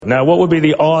Now, what would be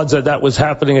the odds that that was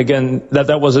happening again,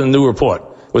 that wasn't a new report?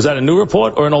 Was that a new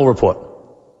report or an old report?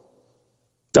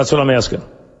 That's what I'm asking.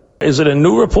 Is it a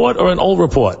new report or an old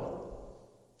report?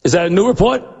 Is that a new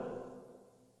report?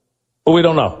 Or we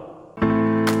don't know?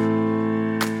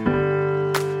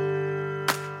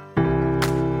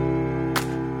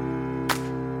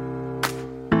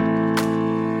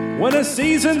 When a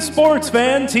seasoned sports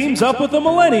fan teams up with a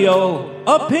millennial,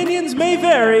 opinions may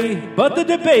vary, but the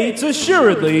debates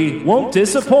assuredly won't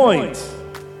disappoint.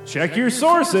 Check your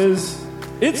sources.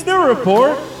 It's new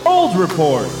report, old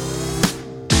report.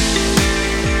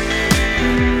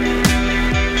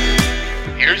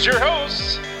 Here's your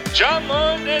hosts, John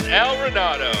Lund and Al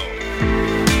Renato.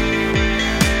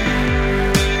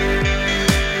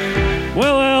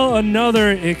 Well, Al,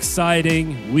 another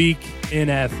exciting week in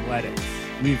athletics.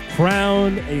 We've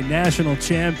crowned a national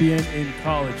champion in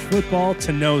college football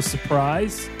to no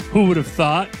surprise. Who would have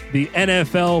thought the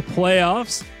NFL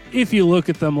playoffs, if you look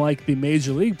at them like the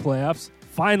Major League playoffs,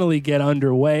 finally get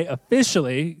underway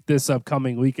officially this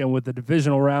upcoming weekend with the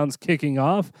divisional rounds kicking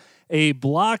off. A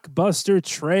blockbuster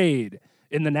trade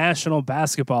in the National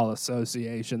Basketball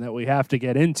Association that we have to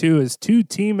get into as two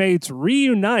teammates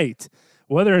reunite.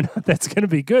 Whether or not that's going to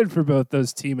be good for both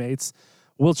those teammates,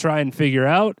 we'll try and figure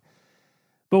out.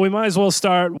 But we might as well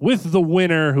start with the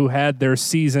winner who had their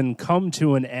season come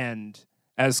to an end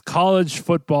as college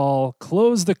football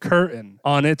closed the curtain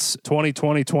on its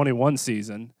 2020-21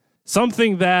 season.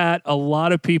 Something that a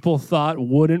lot of people thought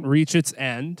wouldn't reach its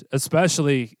end,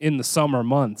 especially in the summer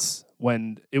months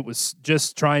when it was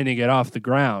just trying to get off the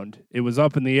ground. It was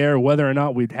up in the air whether or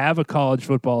not we'd have a college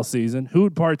football season,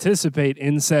 who'd participate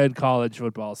in said college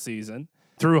football season.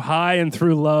 Through high and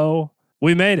through low,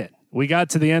 we made it. We got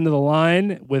to the end of the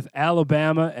line with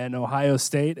Alabama and Ohio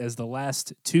State as the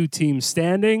last two teams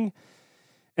standing.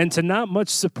 And to not much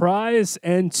surprise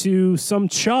and to some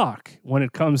shock when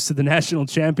it comes to the national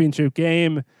championship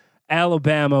game,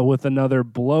 Alabama with another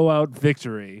blowout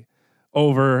victory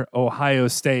over Ohio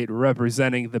State,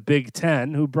 representing the Big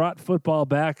Ten, who brought football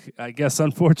back, I guess,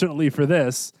 unfortunately for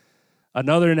this,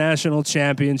 another national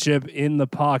championship in the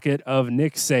pocket of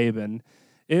Nick Saban.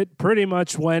 It pretty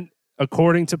much went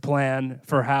according to plan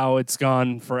for how it's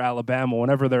gone for Alabama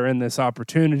whenever they're in this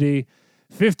opportunity.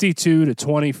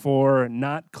 52-24,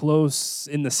 not close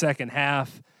in the second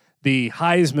half. The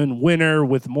Heisman winner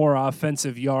with more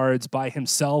offensive yards by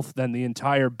himself than the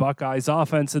entire Buckeyes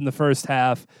offense in the first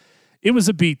half. It was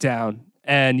a beatdown,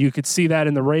 and you could see that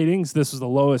in the ratings. This was the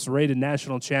lowest rated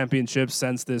national championship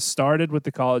since this started with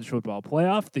the college football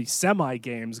playoff. The semi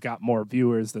games got more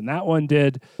viewers than that one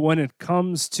did. When it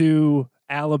comes to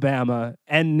Alabama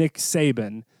and Nick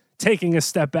Saban taking a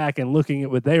step back and looking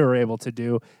at what they were able to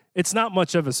do, it's not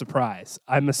much of a surprise.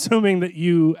 I'm assuming that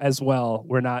you as well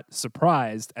were not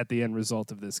surprised at the end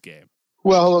result of this game.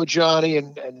 Well, hello, Johnny,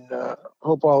 and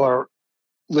hope all our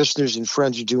listeners and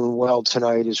friends are doing well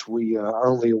tonight as we are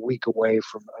only a week away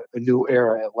from a new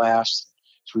era at last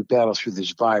as we battle through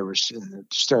this virus and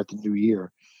start the new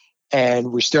year.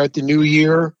 And we start the new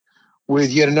year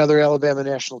with yet another Alabama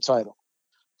national title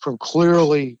from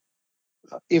clearly,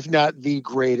 if not the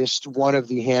greatest, one of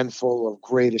the handful of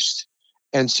greatest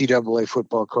NCAA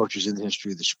football coaches in the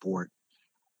history of the sport.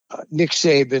 Nick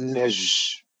Saban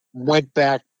went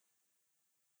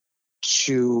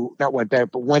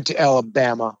to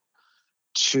Alabama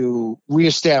to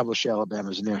reestablish Alabama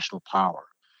as a national power.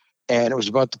 And it was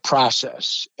about the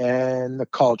process and the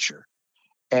culture.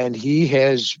 And he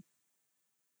has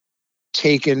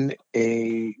taken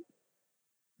a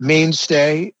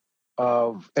mainstay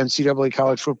of NCAA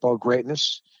college football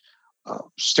greatness,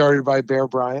 started by Bear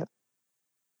Bryant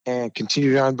and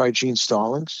continued on by Gene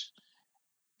Stallings,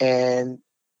 and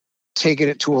taken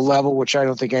it to a level which I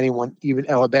don't think anyone, even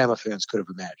Alabama fans, could have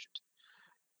imagined.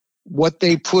 What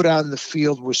they put on the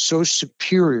field was so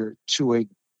superior to a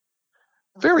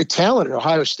very talented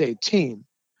Ohio State team,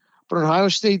 but an Ohio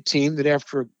State team that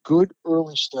after a good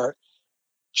early start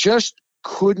just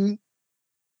couldn't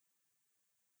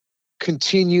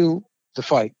continue the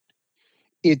fight.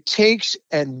 It takes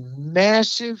a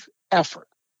massive effort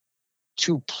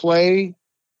to play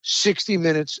 60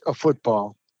 minutes of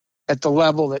football at the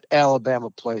level that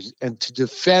Alabama plays and to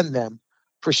defend them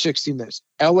for 60 minutes.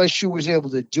 LSU was able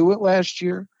to do it last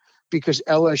year because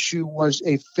LSU was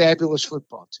a fabulous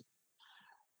football team.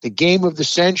 The game of the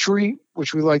century,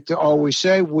 which we like to always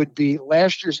say, would be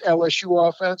last year's LSU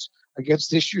offense against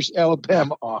this year's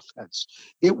Alabama offense.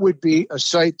 It would be a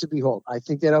sight to behold. I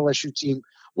think that LSU team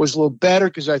was a little better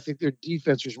because I think their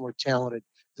defense was more talented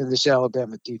than this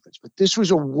Alabama defense. But this was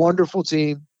a wonderful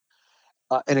team,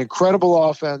 an incredible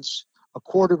offense, a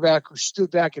quarterback who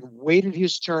stood back and waited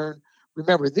his turn.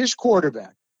 Remember, this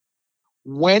quarterback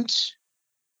went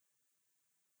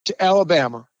to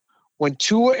Alabama when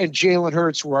Tua and Jalen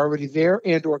Hurts were already there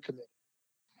and or committed,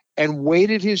 and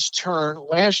waited his turn.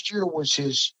 Last year would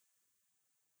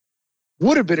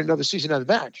have been another season on the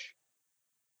bench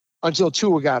until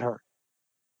Tua got hurt.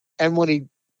 And when he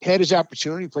had his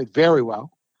opportunity, he played very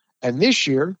well. And this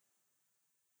year,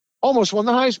 almost won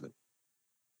the Heisman.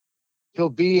 He'll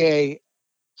be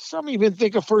some even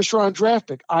think a first-round draft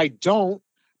pick. I don't,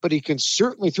 but he can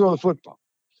certainly throw the football.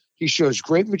 He shows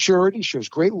great maturity, shows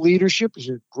great leadership, he's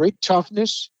a great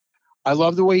toughness. I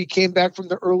love the way he came back from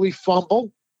the early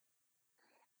fumble.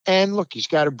 And look, he's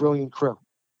got a brilliant crew.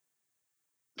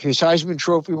 His Heisman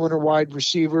Trophy winner wide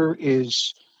receiver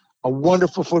is a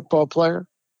wonderful football player.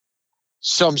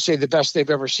 Some say the best they've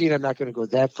ever seen. I'm not going to go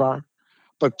that far.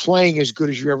 But playing as good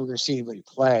as you're ever going to see anybody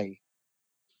play,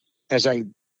 as I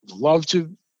love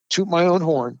to toot my own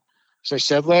horn, as I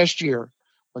said last year,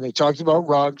 when they talked about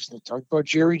Ruggs, they talked about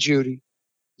Jerry Jeudy,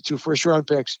 the 2 first-round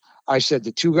picks, I said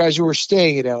the 2 guys who are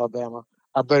staying at Alabama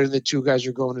are better than the 2 guys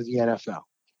who are going to the NFL.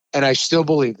 And I still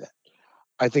believe that.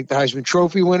 I think the Heisman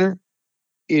Trophy winner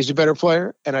is a better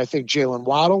player, and I think Jalen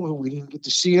Waddle, who we didn't get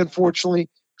to see, unfortunately,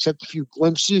 except a few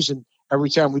glimpses, and every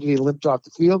time we did, he limped off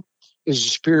the field, is a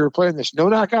superior player. And there's no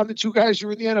knock on the 2 guys who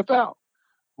are in the NFL.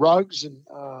 Ruggs and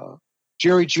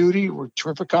Jerry Jeudy were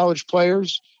terrific college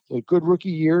players. They had good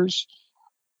rookie years.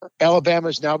 Alabama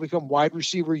has now become wide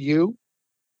receiver U.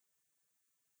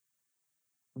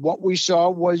 What we saw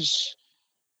was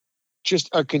just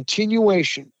a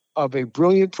continuation of a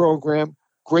brilliant program,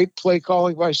 great play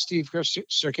calling by Steve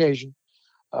Sarkisian,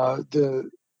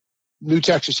 the new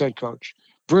Texas head coach.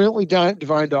 Brilliantly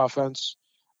designed offense,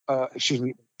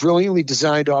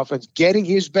 getting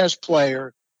his best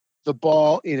player the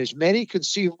ball in as many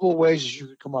conceivable ways as you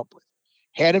could come up with.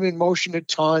 Had him in motion a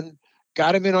ton,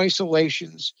 got him in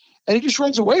isolations, and he just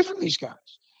runs away from these guys.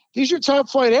 These are top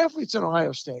flight athletes in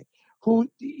Ohio State who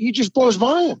he just blows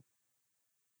by them.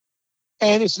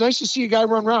 And it's nice to see a guy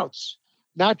run routes,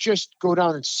 not just go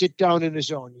down and sit down in his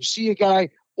zone. You see a guy,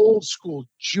 old school,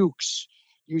 jukes.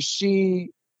 You see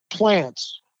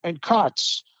plants and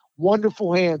cuts,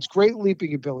 wonderful hands, great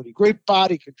leaping ability, great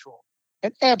body control,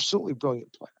 an absolutely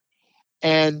brilliant player.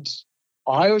 And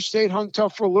Ohio State hung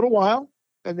tough for a little while,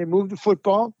 and they moved to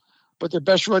football, but their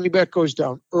best running back goes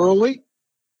down early,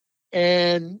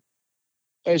 and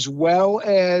as well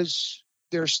as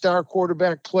their star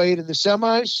quarterback played in the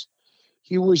semis,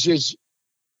 he was as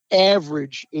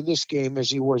average in this game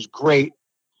as he was great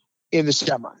in the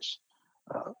semis.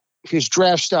 His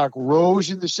draft stock rose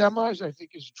in the semis. I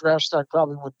think his draft stock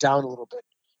probably went down a little bit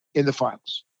in the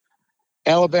finals.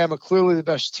 Alabama, clearly the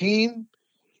best team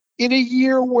in a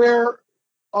year where,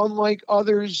 unlike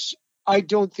others, I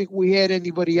don't think we had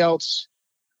anybody else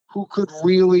who could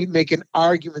really make an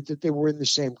argument that they were in the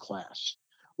same class.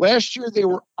 Last year, there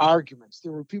were arguments.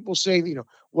 There were people saying,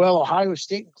 well, Ohio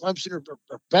State and Clemson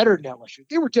are better than LSU.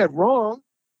 They were dead wrong.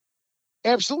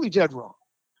 Absolutely dead wrong.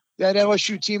 That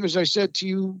LSU team, as I said to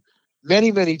you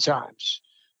many, many times,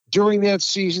 during that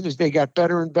season, as they got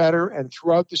better and better, and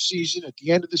throughout the season, at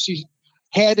the end of the season,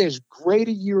 had as great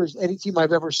a year as any team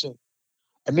I've ever seen.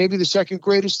 And maybe the second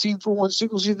greatest team for one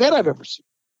single season that I've ever seen.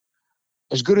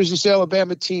 As good as this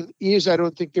Alabama team is, I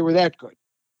don't think they were that good.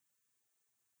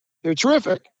 They were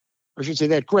terrific. I should say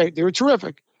that great. They were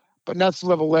terrific, but not to the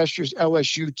level of last year's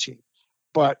LSU team.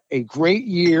 But a great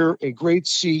year, a great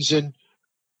season,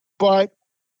 but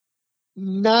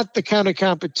not the kind of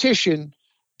competition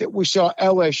that we saw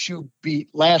LSU beat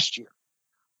last year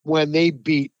when they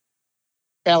beat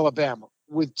Alabama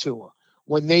with Tua,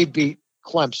 when they beat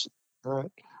Clemson,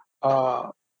 right?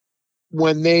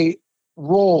 When they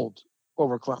rolled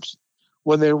over Clemson,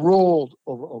 when they rolled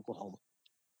over Oklahoma,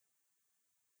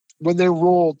 when they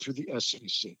rolled through the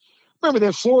SEC. Remember,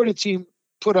 that Florida team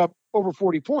put up over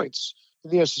 40 points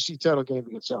in the SEC title game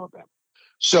against Alabama.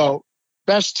 So,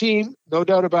 best team, no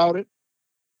doubt about it.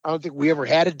 I don't think we ever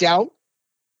had a doubt.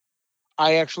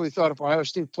 I actually thought if Ohio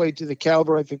State played to the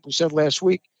caliber, I think we said last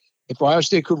week, if Ohio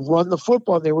State could run the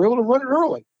football, they were able to run it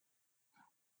early.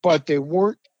 But they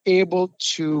weren't able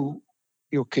to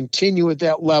continue at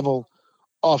that level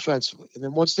offensively. And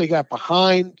then once they got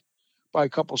behind by a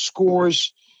couple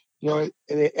scores,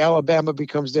 Alabama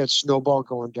becomes that snowball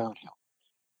going downhill.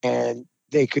 And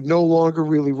they could no longer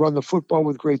really run the football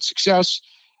with great success.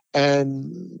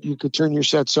 And you could turn your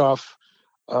sets off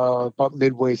about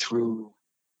midway through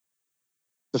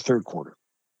the third quarter.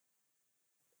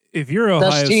 If you're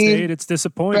Ohio State, it's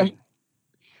disappointing.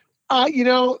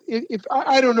 if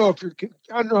I don't know if you're,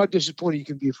 I don't know how disappointed you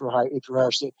can be if you're Ohio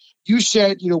State. You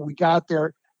said, we got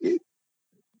there.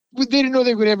 They didn't know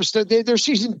they were going to have a start. Their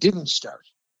season didn't start.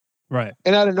 Right.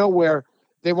 And out of nowhere,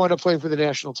 they wound up playing for the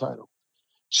national title.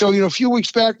 So, a few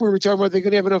weeks back, we were talking about they're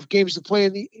going to have enough games to play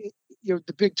in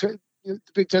the Big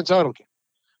Ten title game.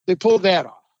 They pulled that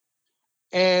off.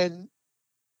 And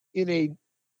in a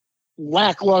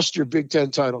lackluster Big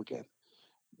Ten title game,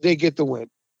 they get the win.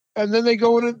 And then they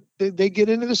they get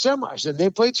into the semis, and they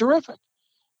play terrific.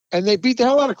 And they beat the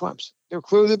hell out of Clemson. They're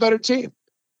clearly the better team.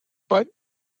 But,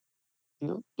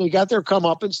 they got their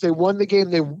comeuppance. They won the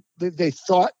game they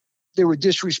thought they were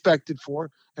disrespected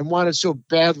for and wanted so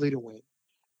badly to win.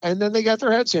 And then they got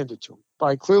their heads handed to them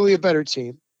by clearly a better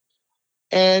team,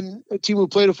 and a team who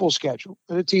played a full schedule,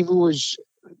 and a team who was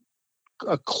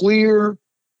a clear,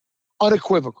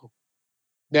 unequivocal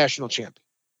national champion.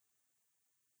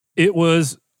 It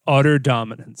was utter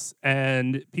dominance,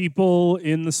 and people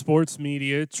in the sports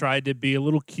media tried to be a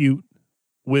little cute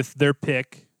with their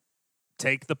pick.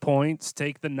 Take the points,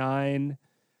 take the 9,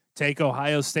 take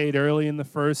Ohio State early in the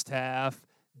first half,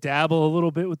 dabble a little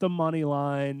bit with the money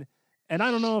line. And I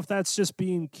don't know if that's just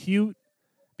being cute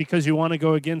because you want to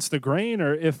go against the grain,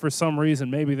 or if for some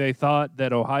reason maybe they thought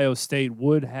that Ohio State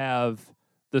would have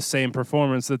the same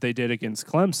performance that they did against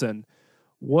Clemson.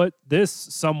 What this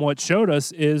somewhat showed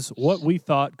us is what we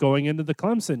thought going into the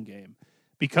Clemson game.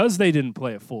 Because they didn't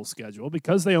play a full schedule,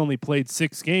 because they only played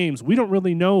 6 games, we don't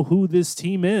really know who this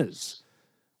team is.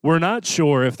 We're not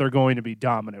sure if they're going to be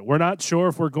dominant. We're not sure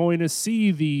if we're going to see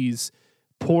these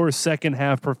poor second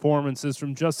half performances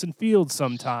from Justin Fields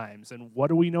sometimes. And what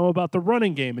do we know about the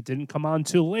running game? It didn't come on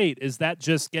too late. Is that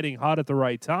just getting hot at the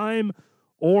right time,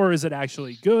 or is it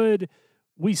actually good?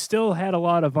 We still had a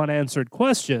lot of unanswered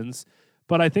questions,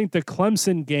 but I think the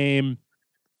Clemson game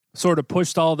sort of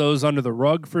pushed all those under the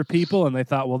rug for people, and they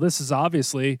thought, well, this is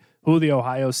obviously who the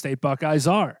Ohio State Buckeyes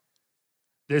are.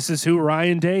 This is who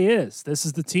Ryan Day is. This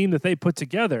is the team that they put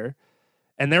together.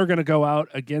 And they're going to go out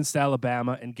against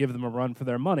Alabama and give them a run for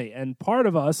their money. And part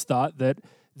of us thought that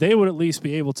they would at least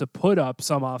be able to put up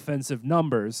some offensive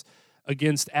numbers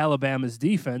against Alabama's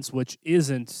defense, which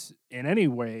isn't in any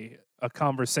way a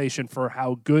conversation for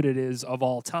how good it is of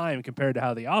all time compared to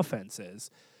how the offense is.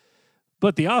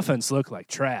 But the offense looked like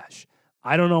trash.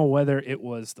 I don't know whether it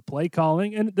was the play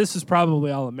calling, and this is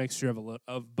probably all a mixture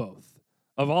of both.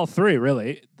 Of all three,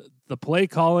 really. The play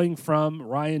calling from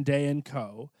Ryan Day and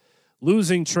co.,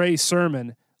 losing Trey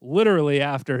Sermon literally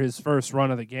after his first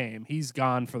run of the game. He's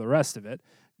gone for the rest of it.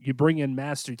 You bring in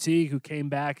Master Teague, who came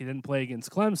back and didn't play against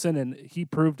Clemson, and he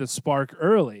proved a spark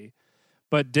early,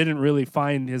 but didn't really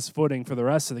find his footing for the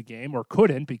rest of the game, or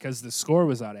couldn't because the score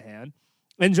was out of hand.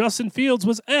 And Justin Fields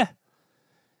was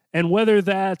And whether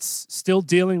that's still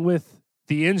dealing with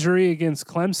the injury against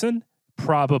Clemson,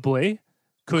 probably.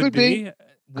 Could be.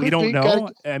 We don't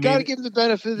know. Got to give him the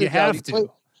benefit of the doubt.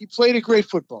 He played a great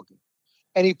football game.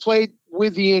 And he played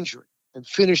with the injury and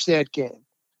finished that game.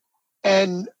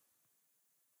 And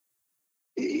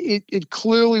it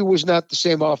clearly was not the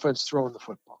same offense throwing the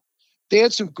football. They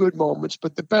had some good moments,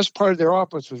 but the best part of their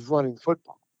offense was running the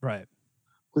football. Right.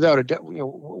 Without a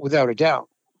doubt.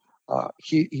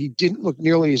 He didn't look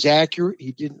nearly as accurate.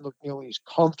 He didn't look nearly as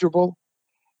comfortable.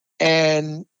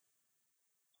 And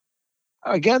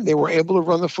again, they were able to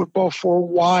run the football for a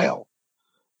while.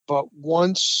 But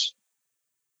once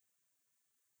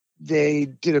they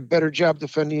did a better job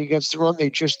defending against the run, they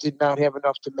just did not have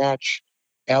enough to match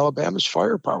Alabama's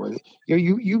firepower.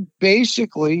 You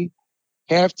basically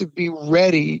have to be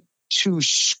ready to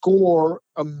score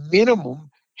a minimum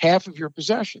half of your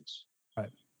possessions, right,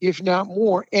 if not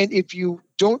more. And if you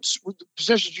don't, with the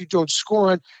possessions you don't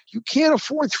score on, you can't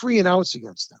afford 3 and outs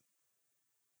against them.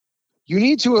 You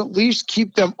need to at least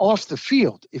keep them off the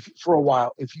field for a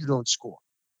while if you don't score.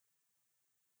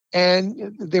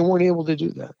 And they weren't able to do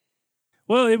that.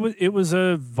 Well, it was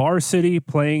a varsity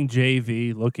playing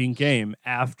JV looking game.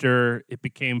 After it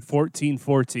became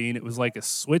 14-14, it was like a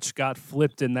switch got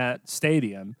flipped in that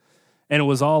stadium, and it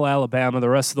was all Alabama the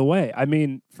rest of the way. I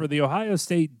mean, for the Ohio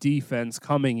State defense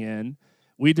coming in,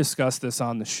 we discussed this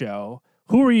on the show.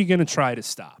 Who are you going to try to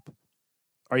stop?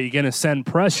 Are you going to send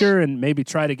pressure and maybe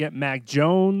try to get Mac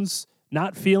Jones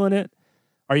not feeling it?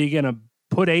 Are you going to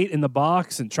put 8 in the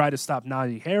box and try to stop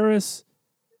Najee Harris?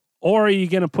 Or are you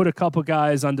going to put a couple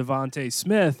guys on Devontae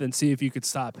Smith and see if you could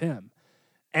stop him?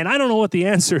 And I don't know what the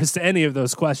answer is to any of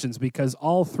those questions because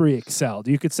all three excelled.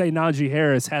 You could say Najee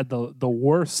Harris had the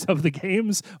worst of the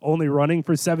games, only running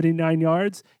for 79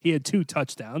 yards. He had 2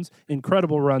 touchdowns,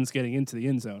 incredible runs getting into the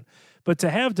end zone. But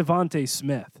to have Devontae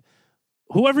Smith,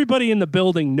 who everybody in the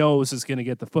building knows is going to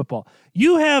get the football.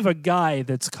 You have a guy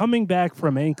that's coming back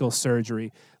from ankle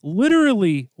surgery,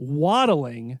 literally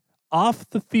waddling off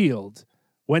the field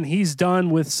when he's done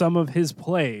with some of his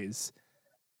plays,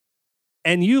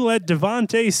 and you let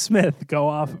Devontae Smith go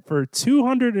off for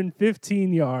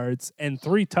 215 yards and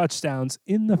 3 touchdowns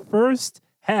in the first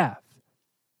half.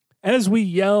 As we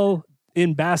yell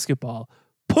in basketball,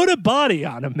 put a body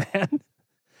on him, man.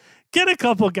 Get a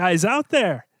couple guys out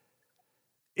there.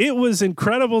 It was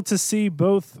incredible to see,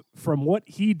 both from what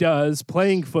he does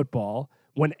playing football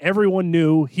when everyone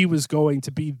knew he was going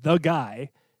to be the guy,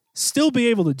 still be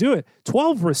able to do it.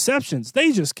 12 receptions.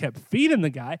 They just kept feeding the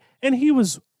guy, and he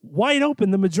was wide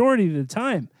open the majority of the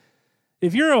time.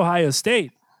 If you're Ohio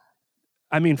State,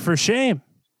 I mean, for shame.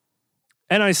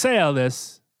 And I say all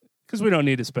this because we don't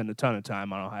need to spend a ton of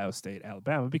time on Ohio State,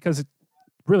 Alabama, because it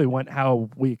really went how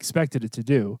we expected it to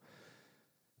do.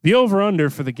 The over-under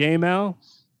for the game, Al,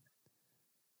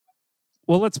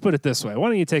 well, let's put it this way. Why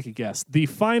don't you take a guess? The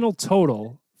final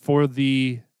total for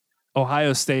the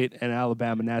Ohio State and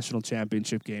Alabama national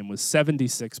championship game was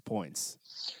 76 points.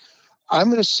 I'm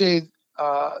going to say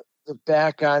the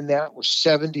back on that was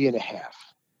 70.5.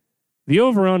 The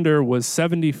over-under was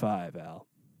 75, Al.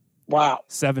 Wow.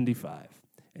 75.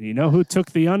 And you know who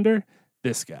took the under?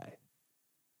 This guy.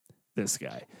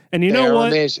 And you know what?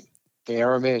 Amazing. They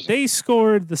are amazing. They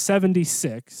scored the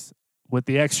 76 with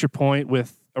the extra point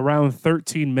with around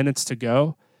 13 minutes to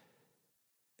go.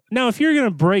 Now, if you're going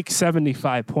to break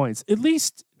 75 points, at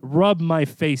least rub my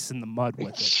face in the mud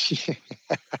with it.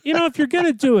 If you're going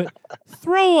to do it,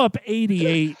 throw up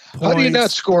 88 points. How do you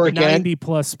not score again?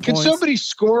 90-plus points. Can somebody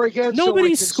score again?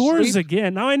 Nobody scores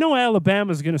again. Now, I know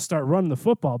Alabama's going to start running the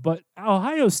football, but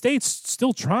Ohio State's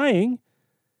still trying.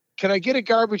 Can I get a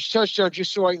garbage touchdown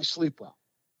just so I can sleep well?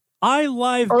 I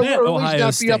live bet or Ohio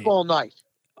not State. Be up all night.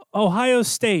 Ohio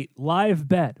State live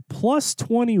bet plus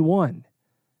 21.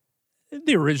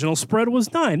 The original spread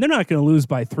was 9. They're not going to lose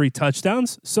by 3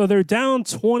 touchdowns, so they're down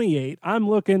 28. I'm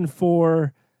looking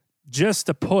for just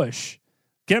a push,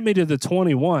 get me to the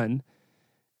 21.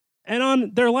 And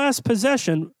on their last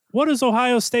possession, what does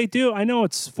Ohio State do? I know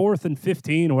it's 4th and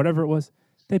 15 or whatever it was.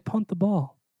 They punt the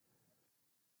ball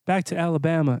back to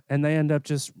Alabama, and they end up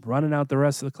just running out the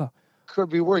rest of the clock. Could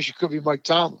be worse. You could be Mike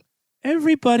Tomlin.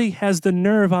 Everybody has the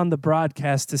nerve on the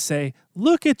broadcast to say,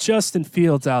 look at Justin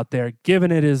Fields out there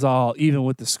giving it his all, even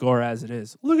with the score as it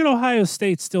is. Look at Ohio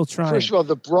State still trying. First of all,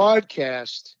 the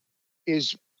broadcast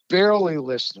is barely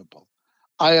listenable.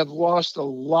 I have lost a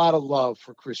lot of love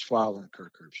for Chris Fowler and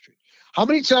Kirk Herbstreit. How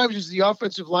many times does the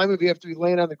offensive lineman have to be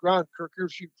laying on the ground? Kirk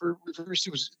Herbstreit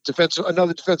was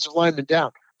another defensive lineman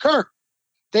down. Kirk,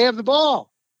 they have the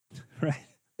ball. Right.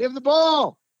 They have the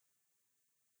ball.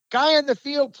 Guy on the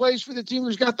field plays for the team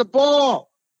who's got the ball.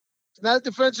 It's not a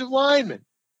defensive lineman.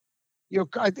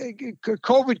 I think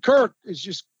COVID Kirk is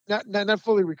just not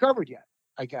fully recovered yet,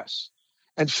 I guess.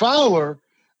 And Fowler,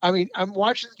 I mean, I'm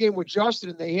watching the game with Justin,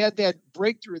 and they had that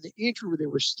breakthrough in the injury where they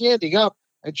were standing up,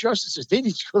 and Justin says they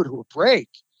need to go to a break.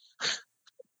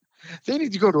 They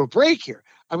need to go to a break here.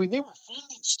 I mean, they were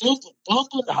fumbling, stilting,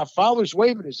 bumbling. How Fowler's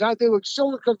waving his out. They look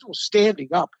so uncomfortable standing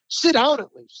up. Sit down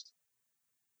at least.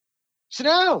 Sit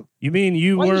down. You mean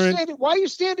why are you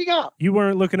standing up? You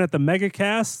weren't looking at the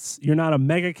megacasts? You're not a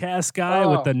megacast guy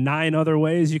with the 9 other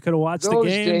ways you could have watched the game? Those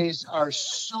days are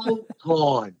so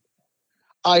gone.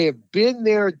 I have been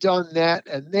there, done that,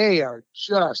 and they are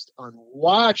just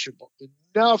unwatchable.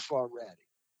 Enough already.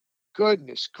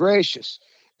 Goodness gracious.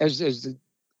 As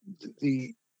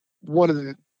the one of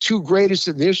the 2 greatest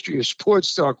in the history of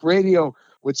sports talk radio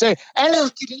would say,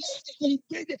 let it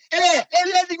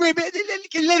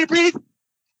breathe.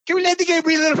 Can we let the game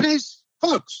breathe a little, please?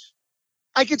 Folks,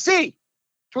 I can see.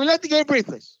 Can we let the game breathe,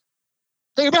 please?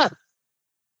 Take a breath.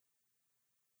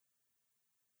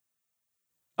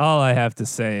 All I have to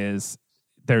say is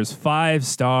there's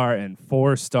 5-star and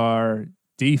 4-star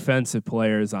defensive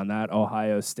players on that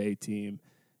Ohio State team.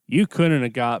 You couldn't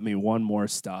have got me one more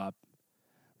stop.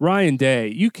 Ryan Day,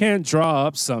 you can't draw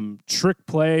up some trick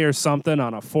play or something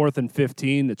on a 4th and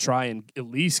 15 to try and at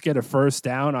least get a first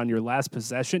down on your last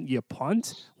possession. You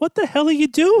punt? What the hell are you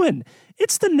doing?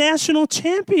 It's the national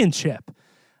championship.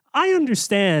 I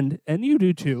understand, and you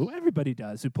do too, everybody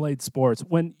does who played sports,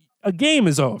 when a game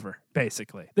is over,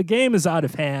 basically. The game is out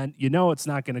of hand. You know it's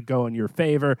not going to go in your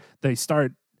favor. They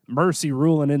start mercy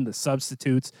ruling in the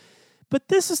substitutes. But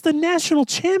this is the national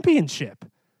championship.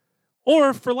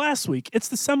 Or for last week, it's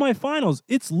the semifinals.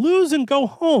 It's lose and go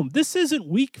home. This isn't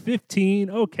week 15.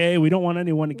 Okay, we don't want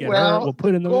anyone to get hurt. We'll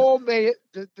put in the goal.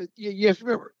 You have to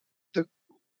remember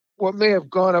what may have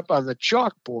gone up on the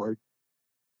chalkboard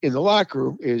in the locker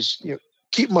room is,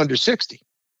 keep them under 60.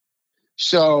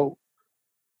 So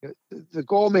the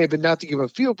goal may have been not to give a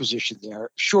field position there.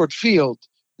 Short field,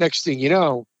 next thing you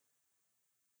know,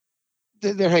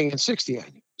 they're hanging 60 on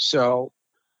you. So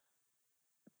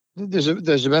there's a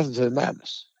method to the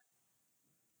madness.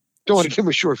 Don't want to give him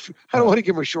a short. I don't want to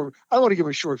give him a short. I don't want to give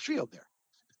him a short field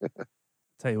there.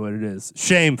 Tell you what it is.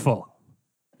 Shameful.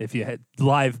 If you had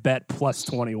live bet plus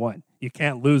 21, you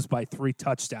can't lose by 3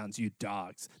 touchdowns, you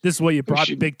dogs. This is what you brought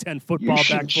Big Ten football back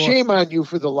for. Shame on you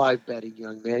for the live betting,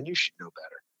 young man. You should know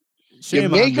better. Shame you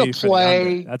make on me a play. For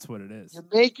the under. That's what it is. You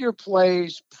make your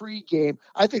plays pre-game.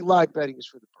 I think live betting is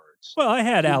for the birds. Well, I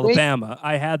had Alabama.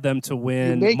 I had them to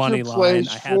win money line.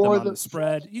 I had them on the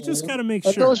spread. You just got to make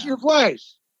sure. Those are your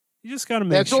plays. You just got to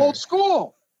make sure. That's old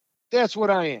school. That's what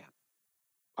I am.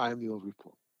 I am the old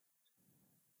report.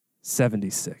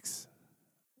 76.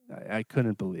 I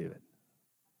couldn't believe it.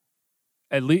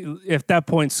 At least, at that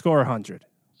point, score 100.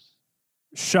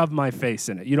 Shove my face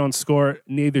in it. You don't score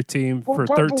neither team for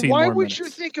 13 more minutes. Why would you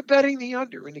think of betting the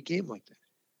under in a game like that?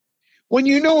 When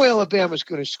you know Alabama's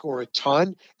going to score a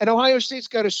ton and Ohio State's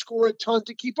got to score a ton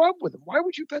to keep up with them, why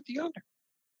would you bet the under?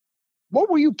 What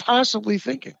were you possibly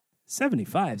thinking?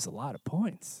 75 is a lot of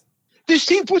points. This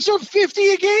team puts up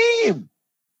 50 a game.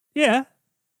 Yeah.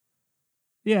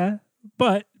 Yeah.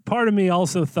 But part of me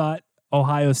also thought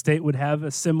Ohio State would have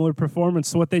a similar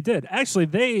performance to what they did. Actually,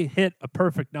 they hit a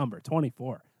perfect number,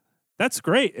 24. That's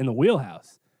great in the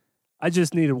wheelhouse. I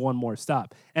just needed one more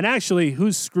stop. And actually,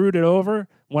 who screwed it over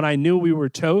when I knew we were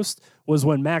toast was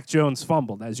when Mac Jones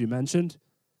fumbled, as you mentioned.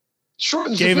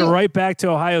 Gave it right back to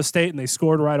Ohio State, and they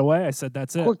scored right away. I said,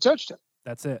 that's it. Quick touchdown.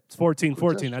 That's it. It's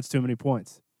 14-14. That's too many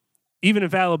points. Even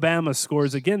if Alabama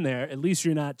scores again there, at least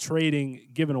you're not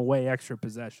giving away extra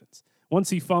possessions. Once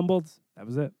he fumbled, that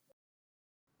was it.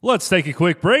 Let's take a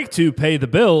quick break to pay the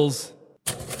bills.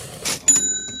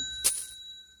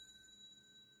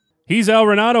 He's Al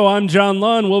Renato. I'm John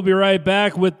Lunn. We'll be right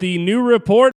back with the new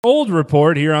report, old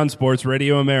report here on Sports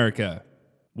Radio America.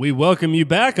 We welcome you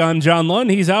back. I'm John Lunn.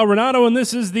 He's Al Renato, and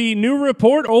this is the new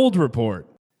report, old report.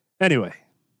 Anyway,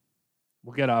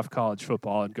 we'll get off college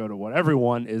football and go to what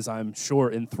everyone is, I'm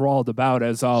sure, enthralled about,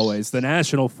 as always, the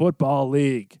National Football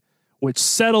League, which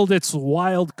settled its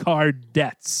wild card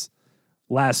debts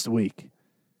last week.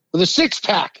 With a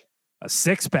 6-pack. A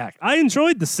 6-pack. I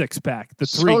enjoyed the 6-pack, the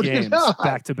 3 games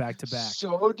back to back to back.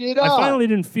 So did I. I finally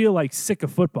didn't feel like sick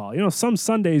of football. You know, some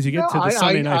Sundays you get to the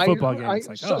Sunday night football game. It's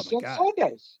like, oh, my God.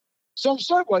 Sundays. Some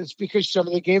Sundays, because some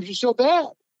of the games are so bad.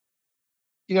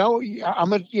 You know,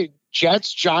 I'm a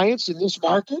Jets, Giants in this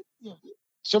market.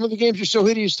 Some of the games are so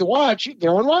hideous to watch,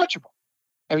 they're unwatchable.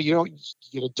 I mean, you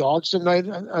get a dog some night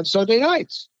on Sunday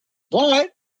nights. But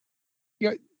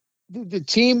the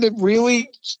team that really,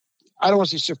 I don't want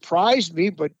to say surprised me,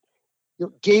 but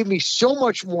gave me so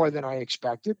much more than I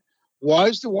expected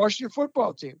was the Washington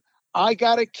football team. I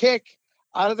got a kick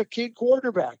out of the kid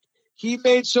quarterback. He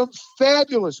made some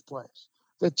fabulous plays.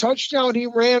 The touchdown he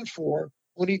ran for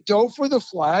when he dove for the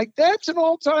flag, that's an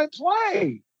all-time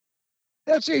play.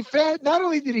 That's not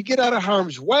only did he get out of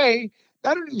harm's way,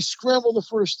 not only did he scramble the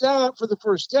first down,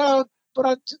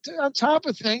 but on top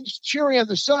of things, cherry on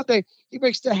the Sunday, he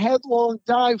makes the headlong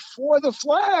dive for the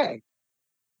flag.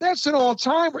 That's an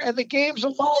all-timer, and the game's a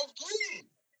live game.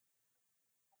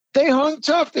 They hung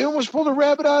tough. They almost pulled a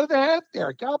rabbit out of the hat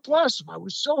there. God bless them. I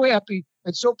was so happy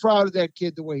and so proud of that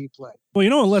kid, the way he played. Well, you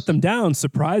know what let them down,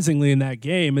 surprisingly, in that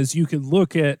game is you could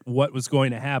look at what was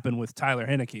going to happen with Tyler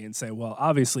Heineke and say, well,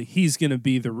 obviously he's going to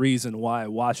be the reason why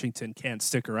Washington can't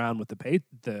stick around with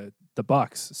the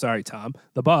Bucs. Sorry, Tom.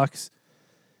 The Bucs.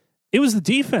 It was the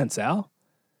defense, Al.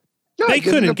 Yeah, they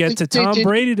couldn't get to Tom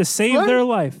Brady to save their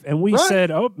life. And we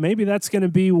said, oh, maybe that's going to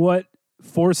be what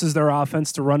forces their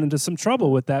offense to run into some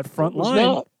trouble with that front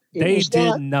line. They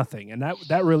did nothing. And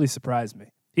that really surprised me.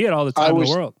 He had all the time in the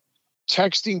world.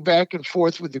 Texting back and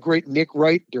forth with the great Nick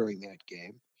Wright during that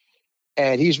game.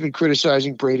 And he's been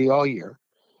criticizing Brady all year.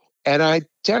 And I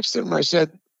texted him, I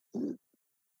said,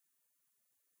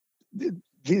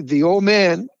 the old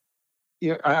man,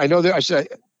 I know that I said,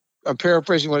 I'm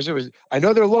paraphrasing what I said, was, I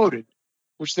know they're loaded,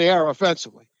 which they are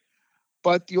offensively,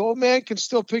 but the old man can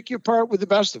still pick you apart with the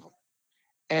best of them.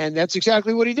 And that's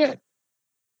exactly what he did.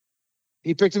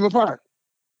 He picked them apart.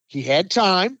 He had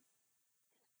time.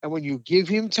 And when you give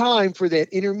him time for that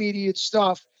intermediate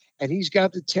stuff, and he's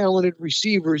got the talented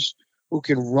receivers who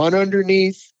can run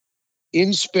underneath,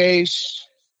 in space,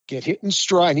 get hit in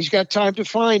stride, and he's got time to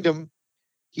find them,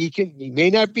 he may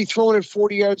not be throwing it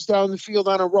 40 yards down the field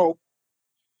on a rope.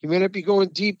 He may not be going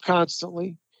deep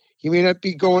constantly. He may not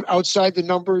be going outside the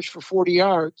numbers for 40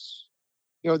 yards.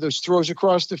 those throws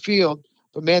across the field.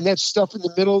 But, man, that stuff in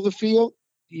the middle of the field,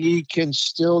 he can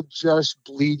still just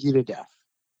bleed you to death.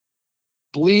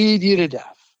 Bleed you to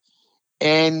death.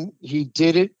 And he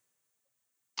did it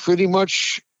pretty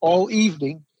much all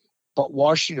evening. But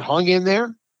Washington hung in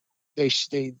there. They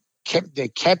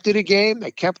kept it a game.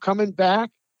 They kept coming back.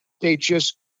 They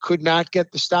just could not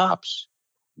get the stops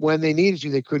when they needed to.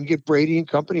 They couldn't get Brady and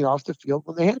company off the field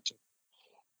when they had to.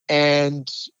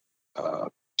 And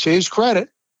to his credit,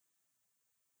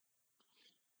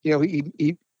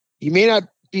 he may not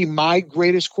be my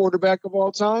greatest quarterback of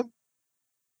all time,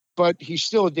 but he's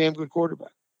still a damn good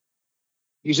quarterback.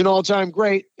 He's an all-time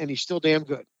great, and he's still damn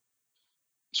good,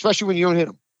 especially when you don't hit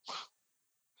him.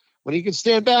 When he can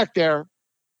stand back there,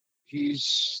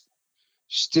 he's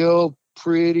still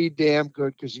pretty damn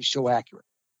good because he's so accurate.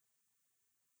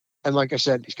 And like I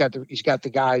said, he's got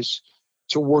the guys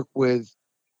to work with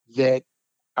that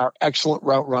are excellent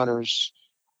route runners.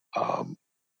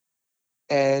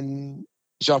 And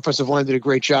his offensive line did a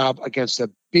great job against a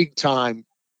big-time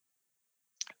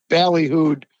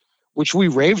ballyhooed, which we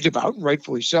raved about, and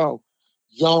rightfully so,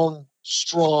 young,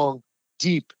 strong,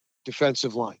 deep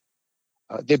defensive line.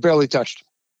 They barely touched him.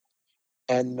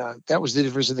 And that was the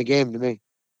difference in the game to me.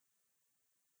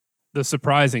 The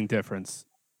surprising difference,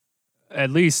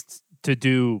 at least to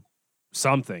do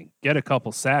something, get a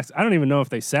couple sacks. I don't even know if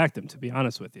they sacked him, to be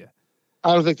honest with you.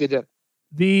 I don't think they did.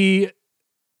 The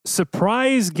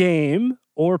surprise game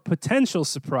or potential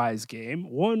surprise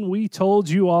game, one we told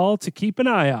you all to keep an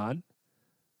eye on,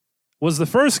 was the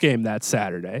first game that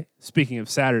Saturday, speaking of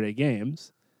Saturday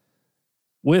games,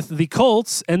 with the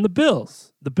Colts and the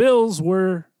Bills. The Bills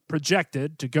were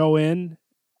projected to go in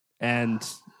and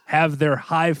have their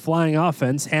high-flying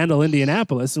offense handle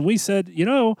Indianapolis. And we said,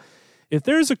 if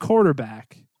there's a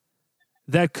quarterback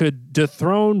that could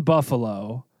dethrone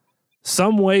Buffalo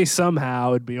some way, somehow,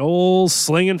 it'd be old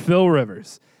slinging Phil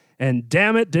Rivers. And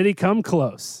damn it, did he come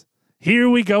close. Here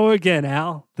we go again,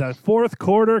 Al. The fourth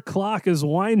quarter clock is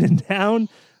winding down.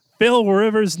 Phil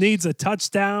Rivers needs a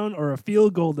touchdown or a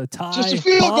field goal to tie. Just a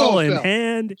field ball goal, in Phil.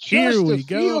 hand. Just Here we a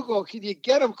go. Field goal. Can you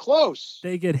get him close?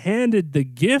 They get handed the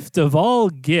gift of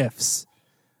all gifts,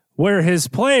 where his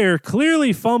player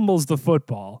clearly fumbles the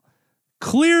football,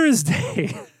 clear as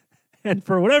day. And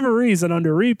for whatever reason,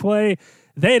 under replay,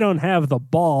 they don't have the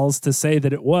balls to say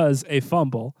that it was a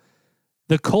fumble.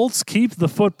 The Colts keep the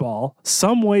football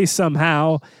some way,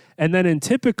 somehow, and then in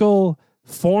typical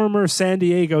former San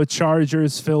Diego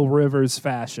Chargers Phil Rivers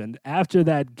fashion, after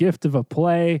that gift of a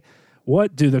play,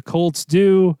 what do the Colts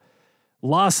do?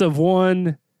 Loss of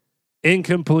one,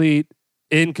 incomplete,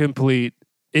 game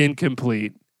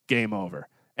over.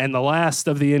 And the last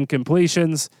of the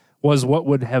incompletions was what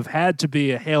would have had to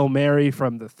be a Hail Mary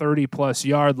from the 30-plus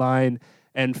yard line,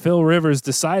 and Phil Rivers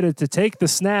decided to take the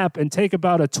snap and take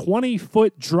about a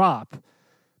 20-foot drop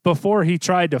before he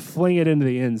tried to fling it into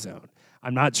the end zone.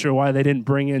 I'm not sure why they didn't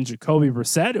bring in Jacoby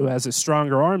Brissett, who has a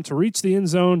stronger arm to reach the end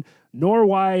zone, nor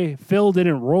why Phil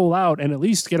didn't roll out and at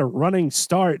least get a running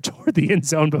start toward the end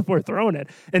zone before throwing it,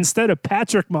 instead of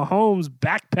Patrick Mahomes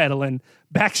backpedaling,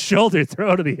 back shoulder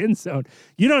throw to the end zone.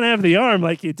 You don't have the arm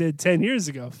like you did 10 years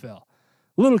ago, Phil.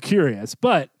 A little curious,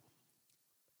 but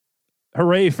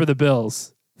hooray for the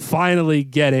Bills, finally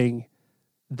getting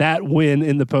that win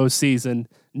in the postseason,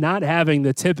 not having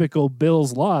the typical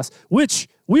Bills loss, which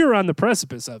we were on the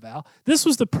precipice of, Al. This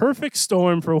was the perfect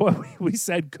storm for what we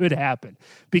said could happen,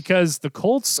 because the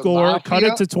Colts score, cut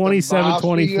it to 27-24.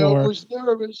 The Mafia was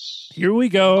nervous. Here we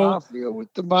go.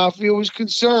 The Mafia was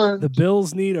concerned. The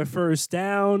Bills need a first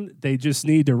down. They just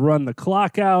need to run the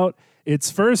clock out.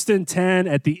 It's 1st and 10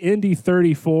 at the Indy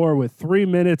 34 with 3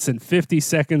 minutes and 50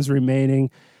 seconds remaining.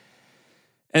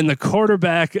 And the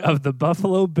quarterback of the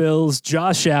Buffalo Bills,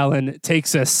 Josh Allen,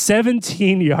 takes a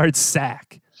 17-yard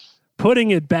sack, putting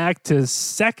it back to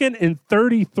 2nd and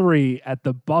 33 at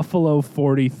the Buffalo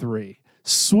 43.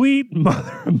 Sweet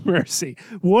mother of mercy.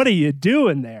 What are you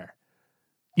doing there?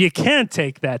 You can't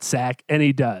take that sack, and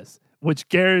he does, which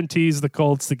guarantees the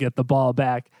Colts to get the ball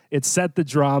back. It set the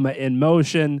drama in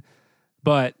motion.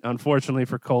 But unfortunately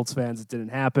for Colts fans, it didn't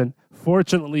happen.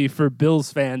 Fortunately for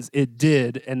Bills fans, it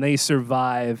did, and they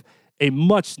survive a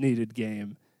much-needed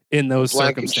game in those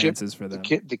circumstances for them.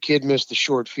 The kid missed the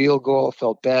short field goal,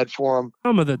 felt bad for him.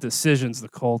 Some of the decisions the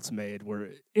Colts made were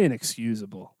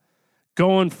inexcusable.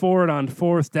 Going for it on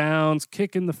 4th downs,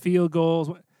 kicking the field goals.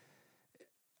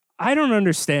 I don't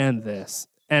understand this,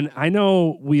 and I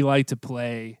know we like to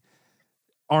play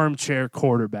armchair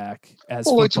quarterback as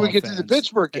football wait till we get fans. to the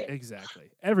Pittsburgh game.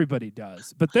 Exactly. Everybody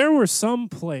does. But there were some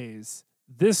plays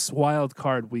this wild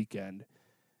card weekend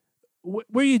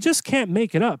where you just can't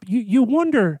make it up. You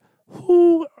wonder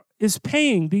who is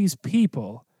paying these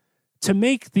people to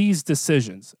make these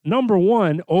decisions. Number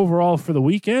one, overall for the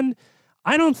weekend,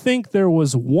 I don't think there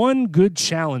was one good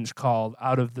challenge called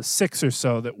out of the 6 or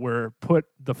so that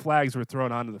the flags were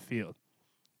thrown onto the field.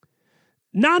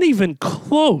 Not even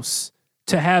close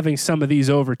to having some of these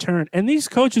overturned. And these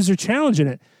coaches are challenging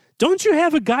it. Don't you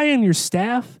have a guy on your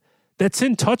staff that's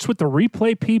in touch with the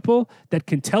replay people that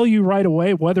can tell you right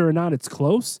away whether or not it's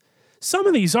close? Some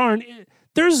of these aren't.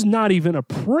 There's not even a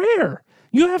prayer.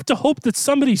 You have to hope that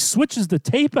somebody switches the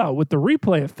tape out with the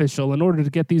replay official in order to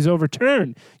get these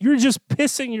overturned. You're just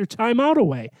pissing your timeout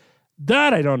away.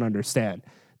 That I don't understand.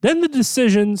 Then the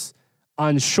decisions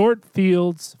on short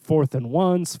fields, 4th and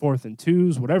 1s, 4th and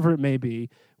 2s, whatever it may be,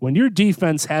 when your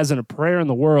defense hasn't a prayer in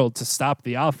the world to stop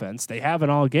the offense, they haven't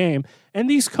all game, and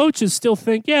these coaches still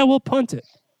think, yeah, we'll punt it.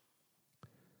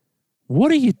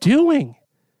 What are you doing?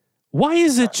 Why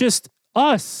is it just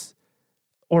us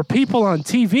or people on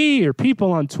TV or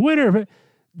people on Twitter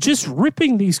just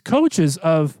ripping these coaches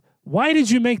of, why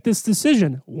did you make this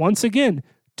decision? Once again,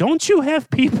 don't you have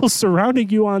people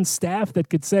surrounding you on staff that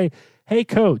could say, hey,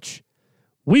 coach,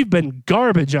 we've been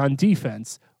garbage on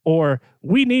defense, or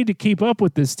we need to keep up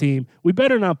with this team. We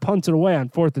better not punt it away on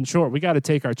 4th and short. We got to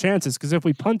take our chances, because if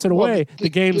we punt it away, the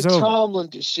game's over. The Tomlin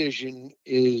decision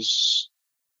is,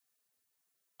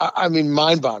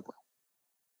 mind-boggling.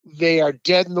 They are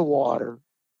dead in the water.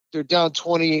 They're down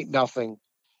 28-0.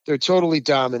 They're totally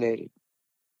dominated.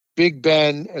 Big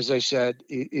Ben, as I said,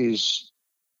 is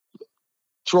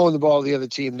throwing the ball to the other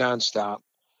team nonstop.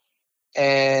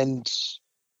 And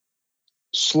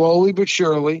slowly but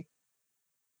surely,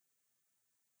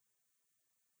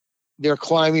 they're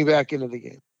climbing back into the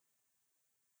game.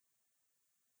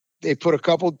 They put a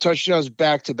couple touchdowns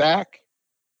back-to-back,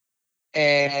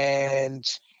 and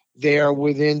they are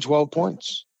within 12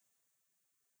 points.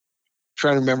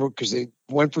 Trying to remember, because they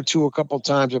went for 2 a couple of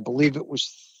times. I believe it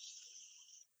was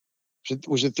it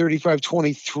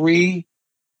 35-23.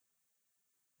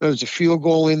 There was a field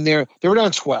goal in there. They were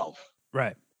down 12.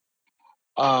 Right.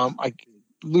 I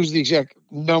lose the exact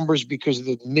numbers because of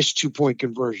the missed 2-point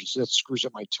conversions. That screws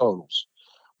up my totals.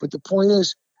 But the point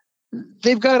is,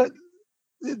 they've got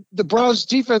the Browns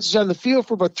defense is on the field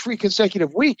for about 3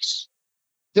 consecutive weeks.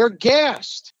 They're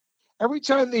gassed. Every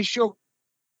time they show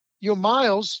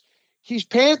Miles, he's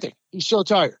panting. He's so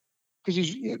tired because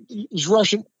he's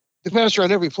rushing the passer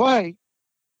on every play.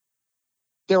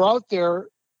 They're out there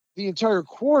the entire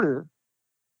quarter.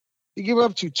 They give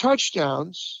up 2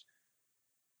 touchdowns,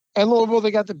 and lo and behold,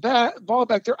 they got the ball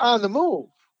back. They're on the move,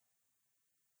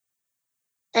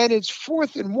 and it's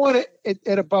 4th and 1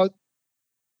 at about.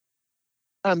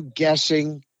 I'm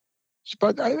guessing,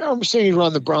 but I'm saying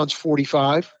around the Browns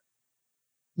 45,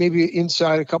 maybe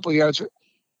inside a couple of yards,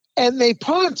 and they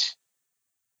punt.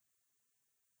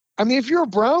 I mean, if you're a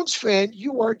Browns fan,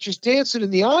 you are just dancing in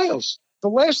the aisles. The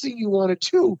last thing you want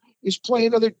to do is play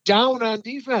another down on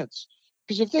defense.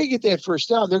 Because if they get that first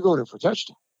down, they're going in for a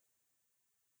touchdown.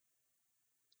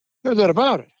 No doubt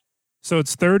about it. So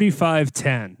it's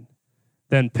 35-10.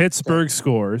 Then Pittsburgh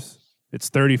scores.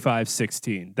 It's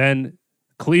 35-16. Then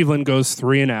Cleveland goes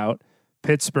 3 and out.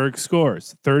 Pittsburgh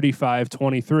scores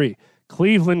 35-23.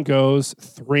 Cleveland goes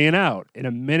 3 and out in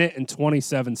 1 minute and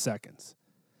 27 seconds.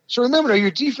 So remember,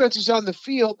 your defense is on the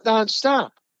field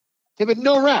nonstop. They've had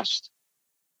no rest.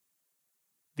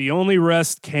 The only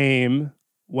rest came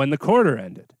when the quarter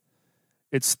ended.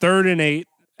 It's 3rd and 8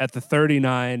 at the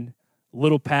 39.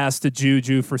 Little pass to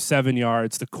Juju for 7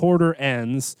 yards. The quarter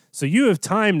ends, so you have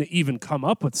time to even come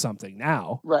up with something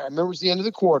now. Right. I remember it was the end of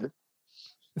the quarter.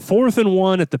 4th and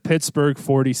 1 at the Pittsburgh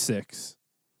 46.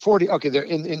 40. Okay, they're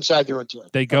inside their own territory.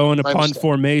 They go in a punt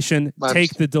formation, My take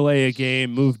mistake. the delay of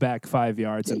game, move back 5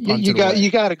 yards, and punt it away.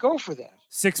 You got to go for that.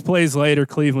 6 plays later,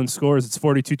 Cleveland scores. It's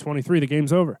 42-23. The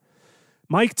game's over.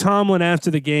 Mike Tomlin,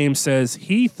 after the game, says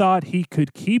he thought he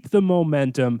could keep the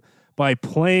momentum by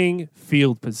playing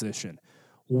field position.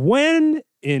 When,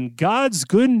 in God's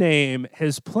good name,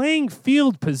 has playing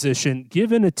field position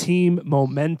given a team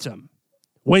momentum?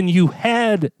 When you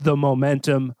had the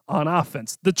momentum on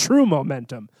offense, the true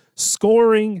momentum,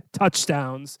 scoring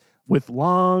touchdowns with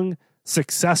long,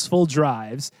 successful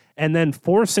drives, and then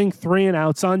forcing 3 and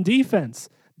outs on defense.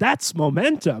 That's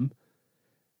momentum.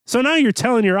 So now you're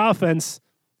telling your offense,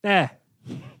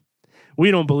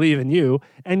 we don't believe in you,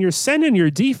 and you're sending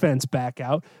your defense back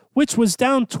out, which was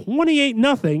down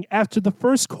 28-0 after the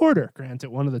first quarter. Granted,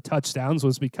 one of the touchdowns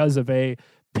was because of a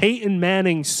Peyton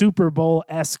Manning Super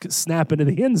Bowl-esque snap into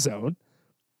the end zone.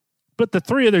 But the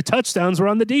 3 other touchdowns were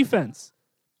on the defense.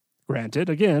 Granted,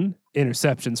 again,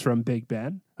 interceptions from Big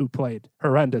Ben, who played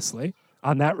horrendously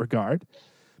on that regard.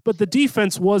 But the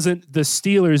defense wasn't the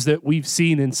Steelers that we've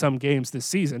seen in some games this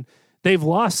season. They've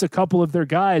lost a couple of their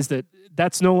guys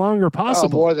that's no longer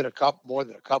possible. More than a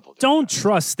couple. Don't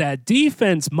trust that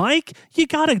defense, Mike. You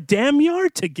got a damn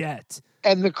yard to get.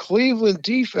 And the Cleveland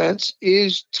defense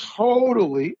is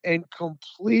totally and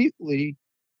completely,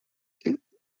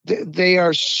 they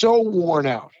are so worn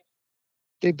out.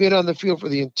 They've been on the field for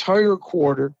the entire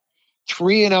quarter,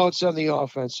 3 and outs on the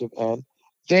offensive end.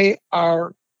 They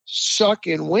are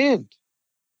sucking wind.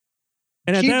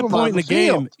 And at that point in the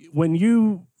game, when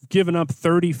you given up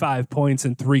 35 points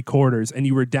in 3 quarters and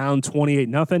you were down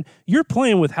 28-0, you're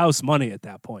playing with house money at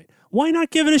that point. Why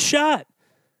not give it a shot?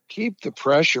 Keep the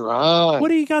pressure on. What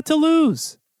do you got to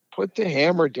lose? Put the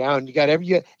hammer down. You got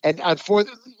anything in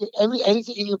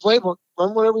your playbook,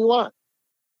 run whatever you want.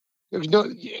 There's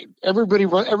everybody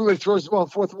throws the ball on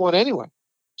 4th and 1 anyway.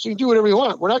 So you can do whatever you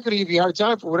want. We're not going to give you a hard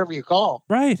time for whatever you call.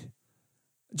 Right.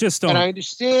 Just don't. And I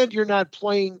understand you're not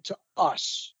playing to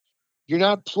us. You're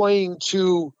not playing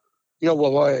to,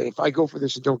 if I go for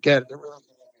this and don't get it, they're really going to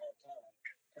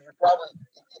give me a hard time. You're probably,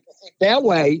 if you think that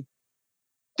way,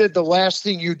 then the last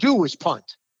thing you do is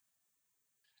punt.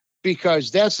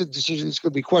 Because that's the decision that's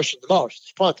going to be questioned the most,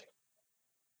 is punting.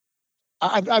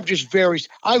 I'm just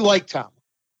I like Tomlin.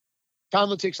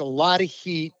 Tomlin takes a lot of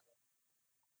heat.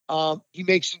 He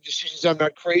makes some decisions I'm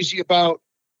not crazy about.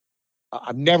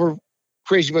 I'm never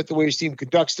crazy about the way his team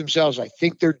conducts themselves. I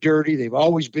think they're dirty. They've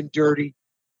always been dirty.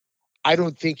 I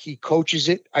don't think he coaches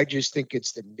it. I just think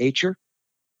it's the nature.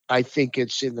 I think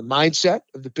it's in the mindset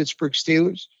of the Pittsburgh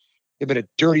Steelers. They've been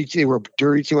they were a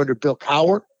dirty team under Bill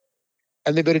Cowher,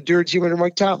 and they've been a dirty team under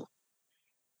Mike Tomlin.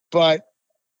 But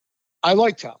I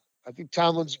like Tomlin. I think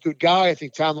Tomlin's a good guy. I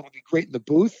think Tomlin will be great in the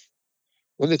booth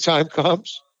when the time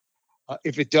comes,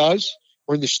 if it does,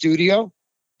 or in the studio.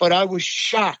 But I was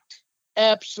shocked,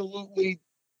 absolutely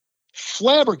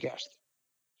flabbergasted,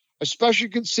 especially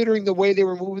considering the way they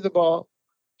were moving the ball,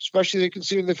 especially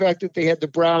considering the fact that they had the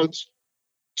Browns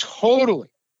totally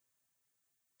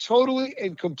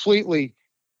and completely,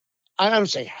 I don't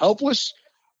say helpless,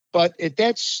 but at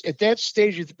that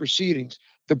stage of the proceedings,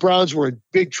 the Browns were in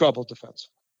big trouble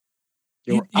defensively.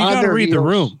 You got to read the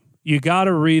room. You got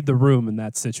to read the room in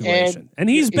that situation. And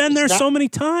he's been there so many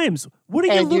times. What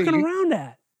are you looking around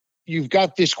at? You've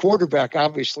got this quarterback,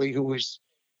 obviously, who is,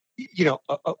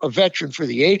 a veteran for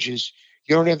the ages.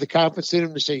 You don't have the confidence in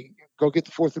him to say, go get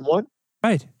the 4th and 1.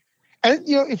 Right. And,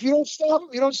 if you don't stop him,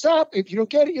 you don't stop. If you don't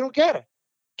get it, you don't get it.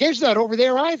 Game's not over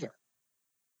there either.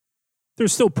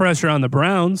 There's still pressure on the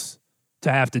Browns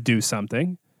to have to do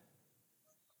something.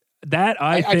 That,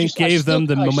 I think, gave them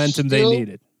the momentum they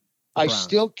needed. I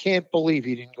still can't believe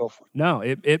he didn't go for it. No,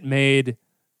 it made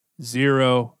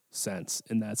 0 sense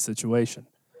in that situation.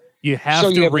 You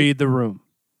have to read the room.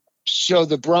 So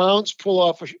the Browns pull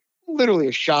off literally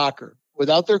a shocker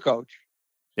without their coach.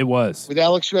 It was. With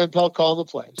Alex Van Pelt calling the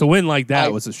plays. To win like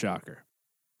that was a shocker.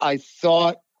 I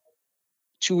thought,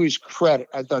 to his credit,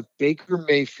 Baker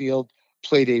Mayfield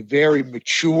played a very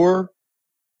mature,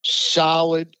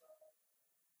 solid,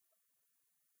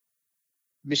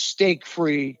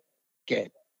 mistake-free game.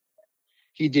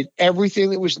 He did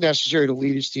everything that was necessary to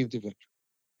lead his team to victory.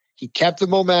 He kept the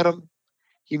momentum.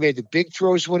 He made the big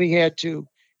throws when he had to.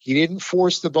 He didn't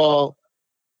force the ball.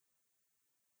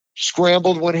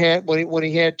 Scrambled when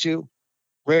he had to.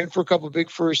 Ran for a couple of big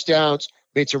first downs.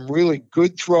 Made some really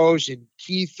good throws in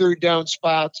key 3rd down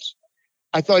spots.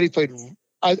 I thought he played.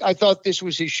 I thought this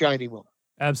was his shining moment.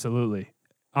 Absolutely.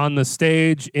 On the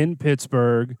stage in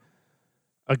Pittsburgh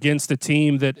against a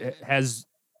team that has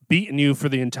beaten you for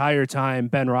the entire time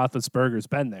Ben Roethlisberger's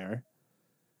been there.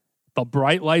 The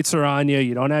bright lights are on you.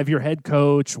 You don't have your head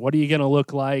coach. What are you going to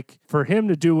look like? For him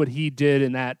to do what he did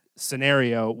in that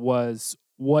scenario was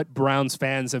what Browns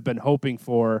fans have been hoping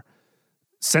for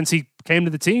since he came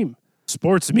to the team.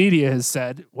 Sports media has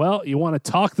said, well, you want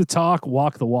to talk the talk,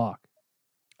 walk the walk.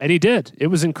 And he did. It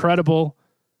was incredible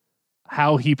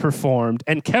how he performed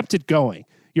and kept it going.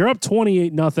 You're up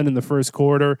 28-0 in the first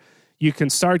quarter. You can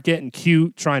start getting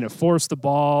cute, trying to force the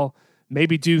ball,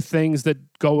 maybe do things that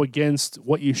go against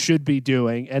what you should be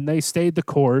doing, and they stayed the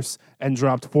course and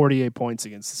dropped 48 points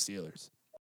against the Steelers.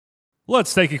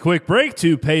 Let's take a quick break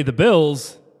to pay the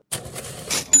bills.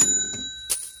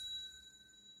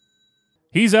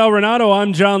 He's Al Renato.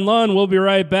 I'm John Lunn. We'll be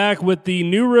right back with the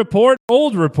new report,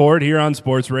 old report here on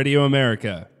Sports Radio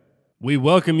America. We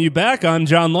welcome you back. I'm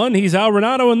John Lunn. He's Al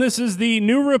Renato, and this is the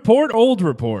new report, old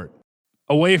report.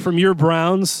 Away from your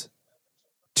Browns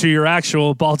to your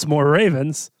actual Baltimore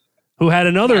Ravens, who had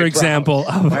another My example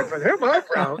Browns. of They're my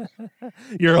Browns.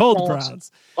 your old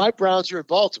Browns. My Browns are in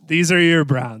Baltimore. These are your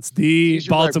Browns, the These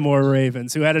are my Baltimore Browns.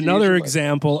 Ravens, who had These another are my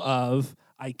example of,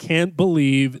 I can't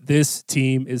believe this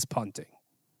team is punting.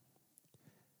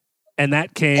 And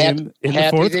that came in the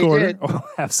fourth quarter. Oh,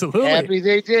 absolutely. Happy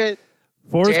they did.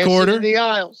 Fourth Dancing quarter, in the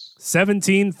aisles.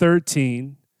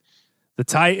 17-13. The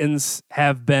Titans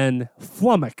have been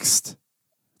flummoxed,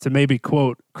 to maybe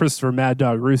quote Christopher Mad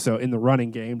Dog Russo, in the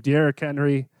running game. Derrick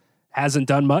Henry hasn't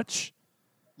done much.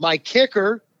 My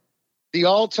kicker, the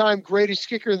all-time greatest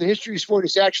kicker in the history of sport,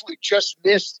 has actually just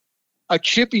missed a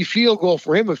chippy field goal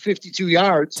for him of 52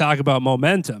 yards. Talk about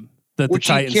momentum that the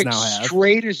Titans he kicked now have.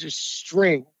 Straight as a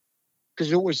string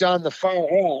because it was on the far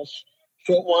hash.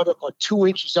 So it wound up like 2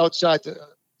 inches outside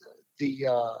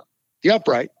the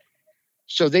upright.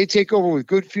 So they take over with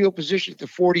good field position at the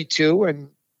 42, and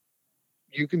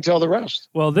you can tell the rest.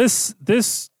 Well, this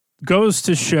goes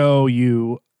to show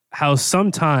you how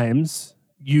sometimes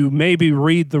you maybe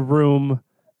read the room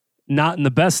not in the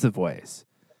best of ways.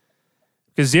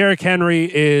 Because Derrick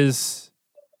Henry is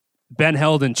been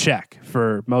held in check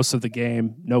for most of the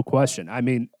game, no question. I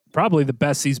mean, probably the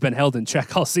best he's been held in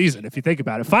check all season, if you think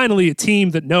about it. Finally, a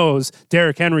team that knows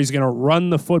Derrick Henry's going to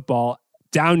run the football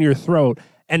down your throat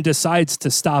and decides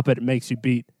to stop it and makes you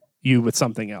beat you with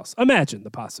something else. Imagine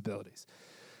the possibilities.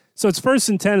 So it's 1st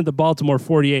and 10 at the Baltimore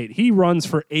 48. He runs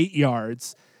for 8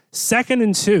 yards. 2nd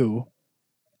and 2,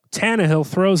 Tannehill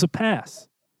throws a pass.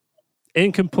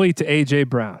 Incomplete to A.J.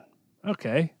 Brown.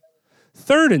 Okay.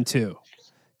 3rd and 2,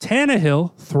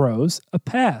 Tannehill throws a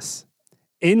pass.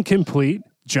 Incomplete,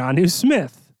 Jonnu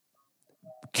Smith.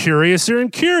 Curiouser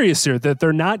and curiouser that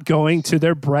they're not going to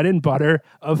their bread and butter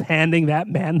of handing that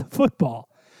man the football.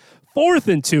 4th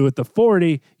and 2 at the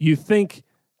 40, you think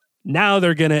now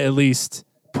they're going to at least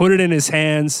put it in his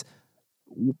hands.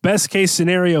 Best case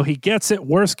scenario, he gets it.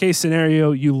 Worst case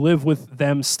scenario, you live with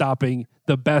them stopping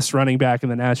the best running back in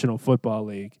the National Football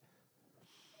League.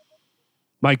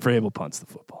 Mike Vrabel punts the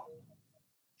football.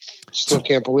 Still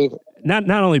can't believe it. Not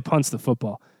only punts the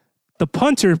football, the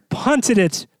punter punted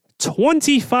it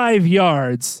 25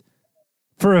 yards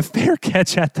for a fair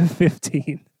catch at the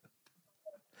 15.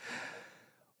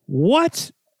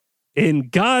 What in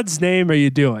God's name are you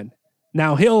doing?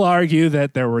 Now, he'll argue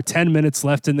that there were 10 minutes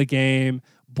left in the game,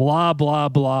 blah, blah,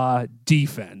 blah,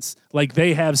 defense. Like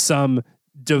they have some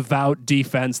devout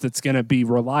defense that's going to be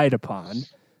relied upon.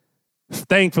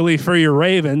 Thankfully for your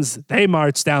Ravens, they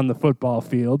marched down the football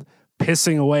field,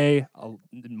 pissing away a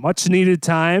much-needed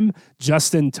time.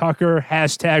 Justin Tucker,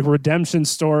 #redemption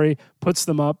story, puts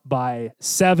them up by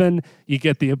 7. You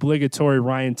get the obligatory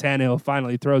Ryan Tannehill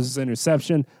finally throws his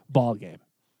interception, ball game.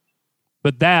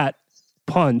 But that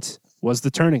punt was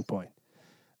the turning point.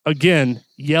 Again,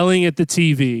 yelling at the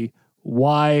TV,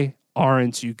 why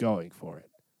aren't you going for it?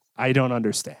 I don't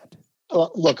understand.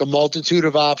 Look, a multitude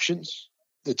of options.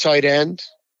 The tight end,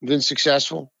 been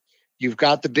successful. You've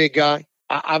got the big guy.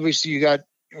 Obviously, you got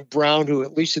Brown, who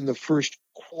at least in the first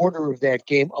quarter of that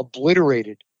game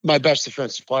obliterated my best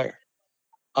defensive player.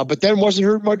 But then wasn't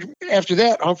hurt much after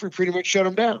that. Humphrey pretty much shut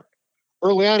him down.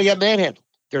 Early on, he got manhandled.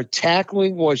 Their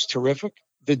tackling was terrific.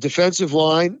 The defensive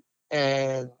line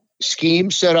and scheme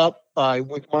set up by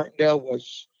Wink Martindale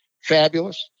was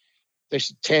fabulous. They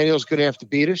said Tannehill's going to have to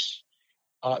beat us.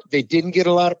 They didn't get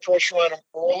a lot of pressure on him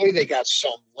early. They got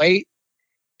some late.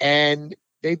 And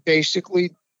they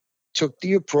basically took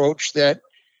the approach that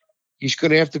he's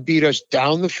going to have to beat us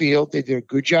down the field. They did a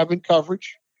good job in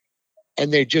coverage.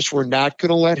 And they just were not going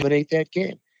to let him dominate that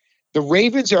game. The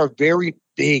Ravens are very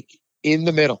big in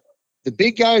the middle. The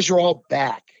big guys are all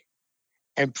back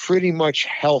and pretty much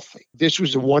healthy. This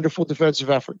was a wonderful defensive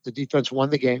effort. The defense won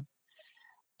the game,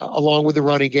 along with the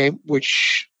running game,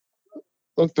 which,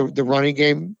 look, the running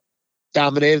game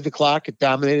dominated the clock. It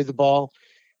dominated the ball.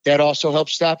 That also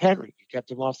helped stop Henry. It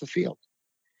kept him off the field.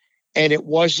 And it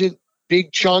wasn't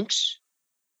big chunks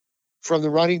from the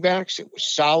running backs. It was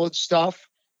solid stuff.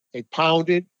 They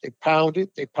pounded, and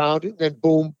then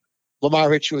boom, Lamar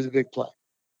hit you with a big play.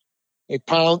 They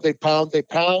pound.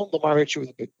 Lamar hit you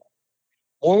with a big play.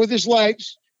 More with his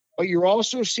legs, but you're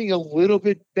also seeing a little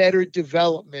bit better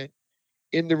development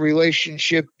in the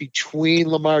relationship between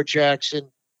Lamar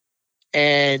Jackson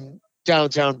and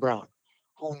Downtown Brown,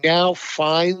 who now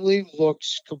finally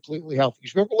looks completely healthy.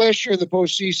 You remember last year in the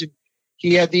postseason,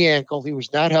 he had the ankle. He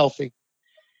was not healthy.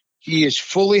 He is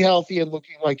fully healthy and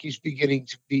looking like he's beginning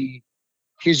to be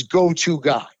his go-to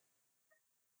guy.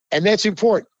 And that's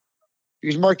important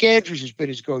because Mark Andrews has been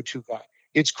his go-to guy.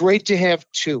 It's great to have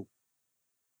two.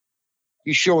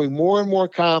 He's showing more and more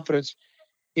confidence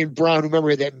in Brown. Remember,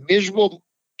 he had that miserable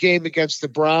game against the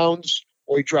Browns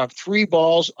where he dropped 3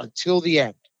 balls until the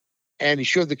end. And he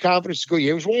showed the confidence to go,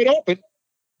 yeah, it was wide open.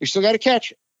 You still got to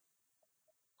catch it.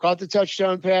 Caught the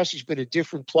touchdown pass. He's been a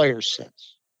different player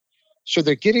since. So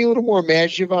they're getting a little more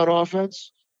imaginative on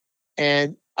offense.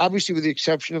 And obviously, with the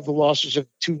exception of the losses of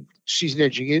 2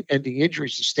 season-ending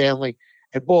injuries to Stanley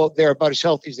and Bull, they're about as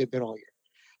healthy as they've been all year.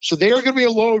 So they are going to be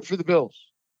a load for the Bills.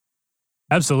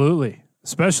 Absolutely,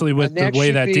 especially with the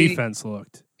way that defense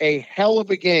looked. A hell of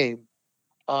a game.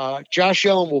 Josh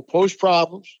Allen will pose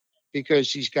problems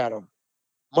because he's got a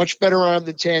much better arm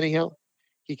than Tannehill.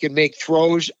 He can make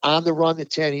throws on the run that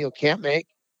Tannehill can't make.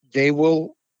 They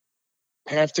will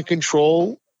have to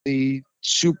control the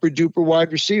super-duper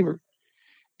wide receiver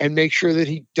and make sure that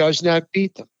he does not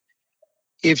beat them.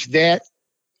 If that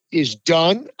is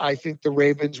done, I think the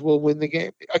Ravens will win the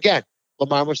game. Again,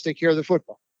 Lamar must take care of the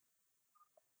football.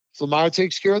 If Lamar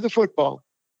takes care of the football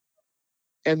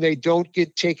and they don't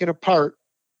get taken apart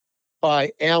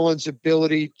by Allen's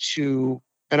ability to,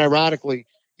 and ironically,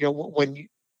 when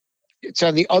it's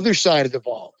on the other side of the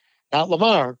ball, not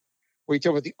Lamar, where you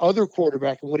talk about the other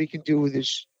quarterback and what he can do with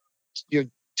his,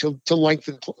 to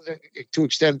lengthen, to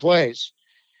extend plays,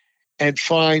 and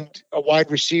find a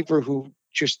wide receiver who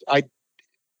just, I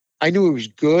knew he was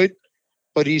good,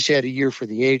 but he's had a year for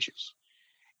the ages.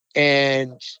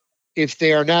 And if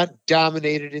they are not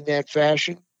dominated in that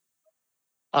fashion,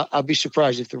 I'll be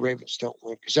surprised if the Ravens don't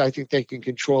win, because I think they can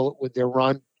control it with their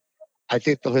run. I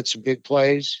think they'll hit some big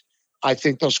plays. I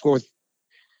think they'll score,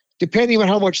 depending on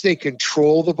how much they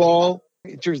control the ball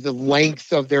in terms of the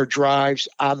length of their drives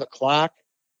on the clock.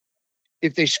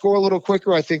 If they score a little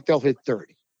quicker, I think they'll hit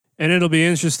 30. And it'll be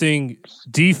interesting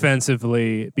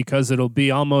defensively because it'll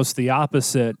be almost the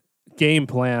opposite game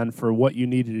plan for what you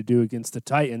needed to do against the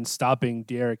Titans, stopping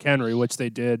Derrick Henry, which they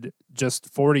did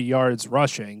just 40 yards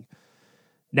rushing.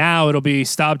 Now it'll be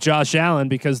stop Josh Allen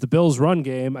because the Bills' run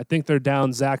game, I think they're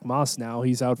down Zach Moss now.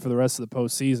 He's out for the rest of the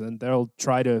postseason. They'll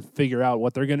try to figure out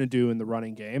what they're going to do in the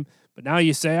running game. But now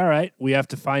you say, all right, we have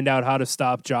to find out how to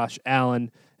stop Josh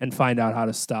Allen and find out how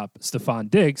to stop Stephon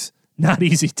Diggs. Not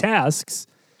easy tasks,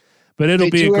 but it'll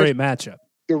be a great matchup.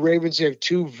 The Ravens have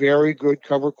 2 very good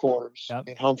cover corners,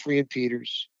 in Humphrey and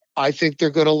Peters. I think they're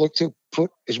going to look to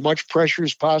put as much pressure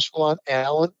as possible on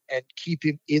Allen and keep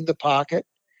him in the pocket.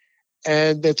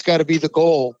 And that's got to be the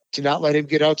goal, to not let him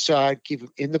get outside, keep him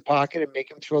in the pocket, and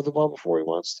make him throw the ball before he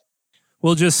wants to.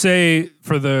 We'll just say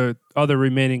for the other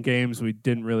remaining games we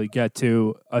didn't really get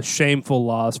to, a shameful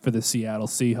loss for the Seattle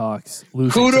Seahawks.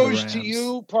 Kudos to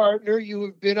you, partner. You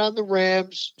have been on the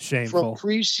Rams Shameful. From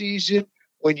preseason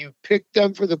when you picked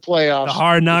them for the playoffs. The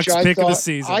hard knocks pick of the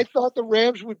season. I thought the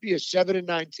Rams would be a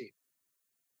 7-9 team.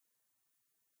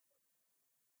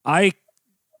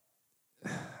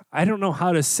 I don't know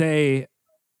how to say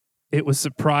it was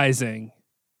surprising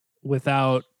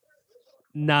without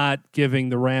not giving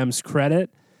the Rams credit.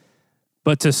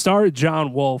 But to start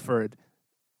John Wolford,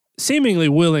 seemingly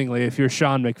willingly if you're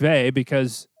Sean McVay,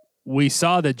 because we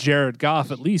saw that Jared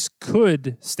Goff at least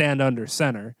could stand under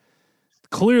center.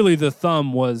 Clearly the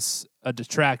thumb was a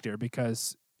detractor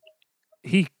because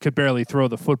he could barely throw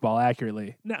the football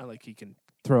accurately. Not like he can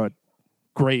throw it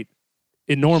great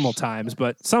in normal times,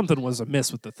 but something was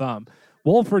amiss with the thumb.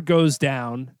 Wolford goes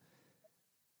down.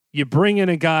 You bring in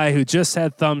a guy who just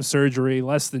had thumb surgery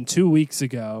less than 2 weeks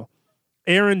ago.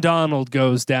 Aaron Donald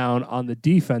goes down on the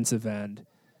defensive end.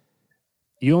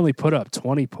 You only put up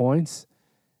 20 points.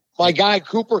 My guy,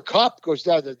 Cooper Kupp, goes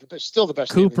down. Still the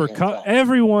best. Cooper Kupp.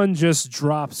 Everyone just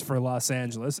drops for Los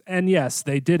Angeles. And yes,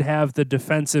 they did have the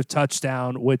defensive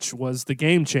touchdown, which was the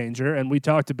game changer. And we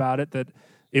talked about it, that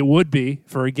it would be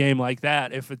for a game like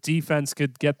that. If a defense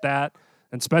could get that,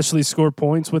 and especially score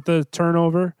points with the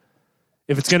turnover,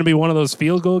 if it's going to be one of those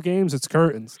field goal games, it's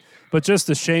curtains. But just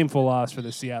a shameful loss for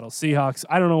the Seattle Seahawks.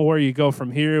 I don't know where you go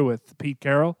from here with Pete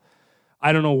Carroll.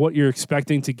 I don't know what you're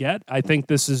expecting to get. I think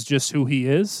this is just who he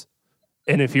is.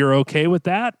 And if you're okay with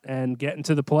that and getting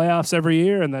to the playoffs every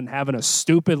year and then having a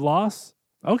stupid loss,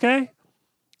 okay.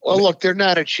 Well, look, they're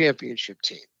not a championship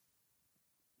team.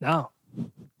 No,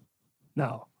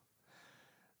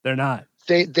 they're not.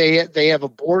 They have a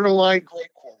borderline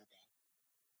great quarterback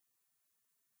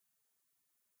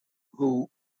who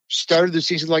started the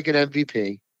season like an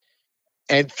MVP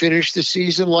and finished the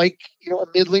season like a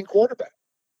middling quarterback.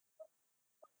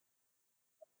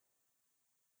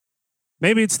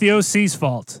 Maybe it's the OC's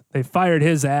fault. They fired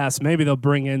his ass. Maybe they'll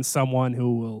bring in someone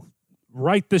who will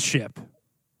right the ship.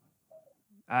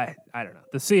 I don't know.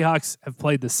 The Seahawks have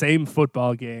played the same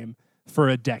football game for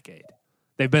a decade.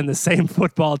 They've been the same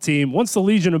football team. Once the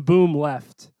Legion of Boom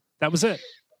left, that was it.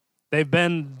 They've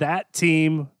been that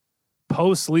team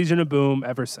post Legion of Boom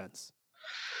ever since.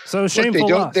 So shameful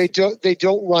loss. They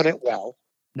don't run it well.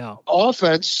 No.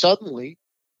 Offense suddenly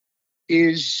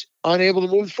is unable to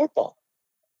move the football.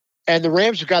 And the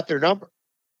Rams have got their number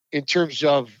in terms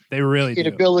of they really the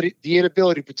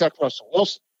inability to protect Russell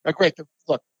Wilson. Now, great.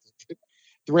 Look,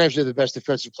 the Rams are the best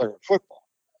defensive player in football.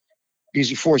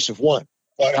 He's a force of one.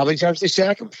 But how many times they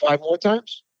sack him? 5 more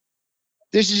times?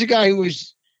 This is a guy who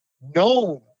is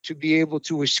known to be able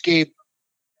to escape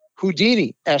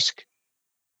Houdini-esque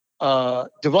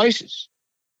devices.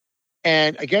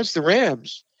 And against the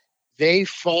Rams, they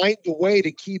find a way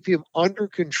to keep him under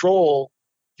control.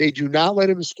 They do not let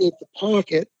him escape the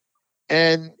pocket.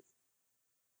 And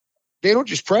they don't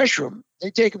just pressure him. They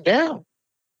take him down.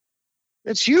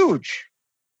 That's huge.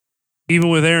 Even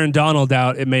with Aaron Donald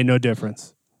out, it made no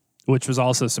difference, which was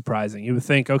also surprising. You would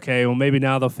think, okay, well, maybe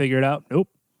now they'll figure it out. Nope.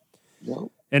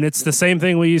 And it's the same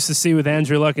thing we used to see with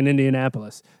Andrew Luck in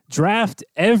Indianapolis. Draft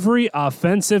every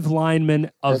offensive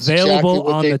lineman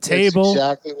available on the table.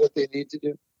 That's exactly what they need to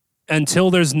do.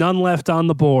 Until there's none left on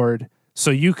the board,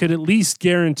 so you could at least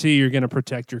guarantee you're going to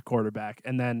protect your quarterback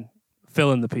and then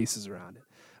fill in the pieces around it.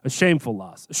 A shameful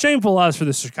loss. A shameful loss for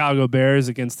the Chicago Bears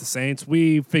against the Saints.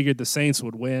 We figured the Saints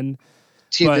would win.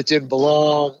 Team that didn't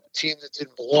belong.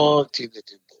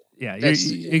 Yeah,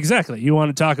 exactly. You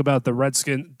want to talk about the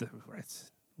Redskins.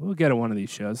 We'll get at one of these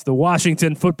shows. The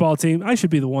Washington football team. I should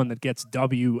be the one that gets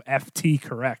WFT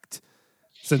correct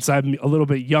since I'm a little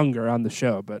bit younger on the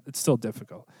show, but it's still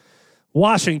difficult.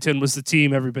 Washington was the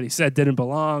team everybody said didn't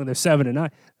belong. They're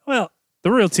 7-9. Well,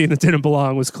 the real team that didn't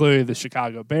belong was clearly the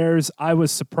Chicago Bears. I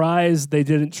was surprised they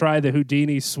didn't try the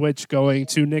Houdini switch going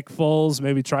to Nick Foles,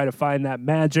 maybe try to find that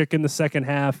magic in the second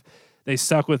half. They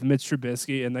stuck with Mitch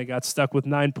Trubisky, and they got stuck with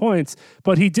 9 points.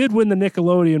 But he did win the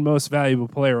Nickelodeon Most Valuable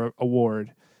Player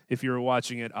Award if you were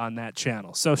watching it on that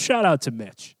channel. So shout out to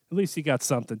Mitch. At least he got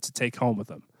something to take home with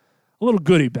him. A little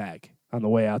goodie bag on the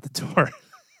way out the door.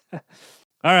 All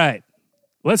right,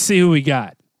 let's see who we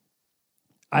got.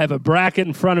 I have a bracket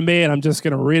in front of me, and I'm just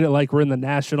going to read it like we're in the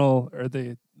national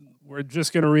we're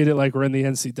just going to read it like we're in the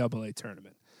NCAA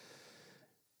tournament.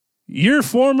 Your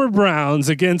former Browns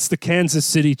against the Kansas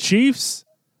City Chiefs.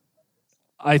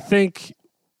 I think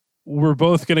we're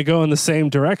both going to go in the same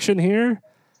direction here,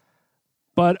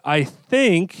 but I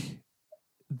think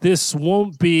this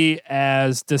won't be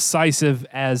as decisive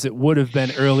as it would have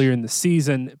been earlier in the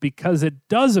season because it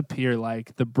does appear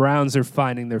like the Browns are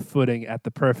finding their footing at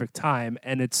the perfect time,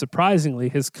 and it surprisingly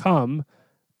has come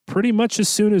pretty much as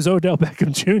soon as Odell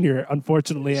Beckham Jr.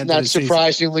 unfortunately ended the season. Not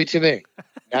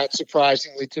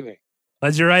surprisingly to me.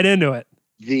 Let's get right into it.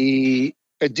 The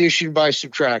addition by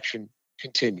subtraction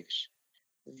continues.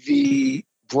 The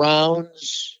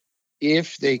Browns,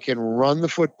 if they can run the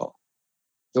football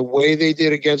the way they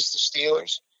did against the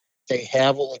Steelers, they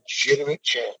have a legitimate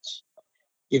chance.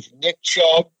 If Nick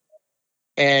Chubb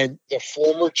and the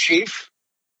former Chief,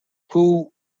 who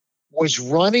was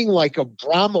running like a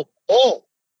Brahma bull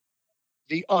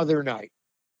the other night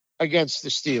against the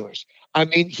Steelers, I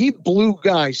mean, he blew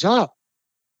guys up.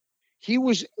 He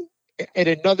was at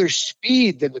another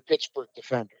speed than the Pittsburgh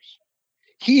defenders.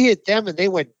 He hit them and they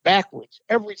went backwards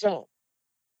every time.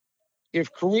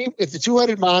 If the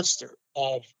two-headed monster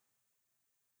of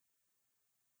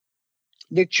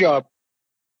Nick Chubb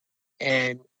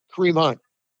and Kareem Hunt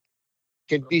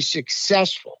can be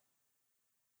successful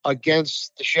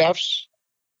against the Chiefs,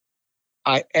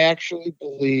 I actually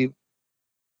believe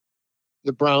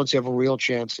the Browns have a real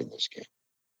chance in this game.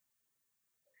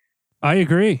 I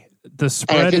agree. The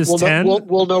spread is 10.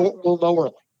 We'll know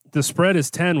early. The spread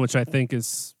is 10, which I think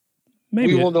is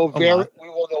maybe we will know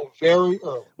very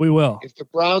early. We will. If the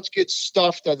Browns get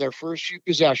stuffed on their first few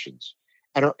possessions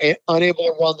and are unable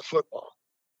to run the football,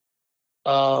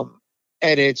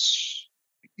 and it's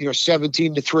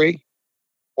 17-3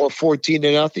 or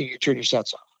 14-0, you turn your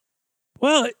sets off.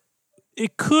 Well,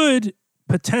 it could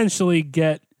potentially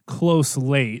get close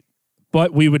late,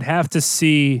 but we would have to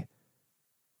see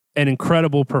an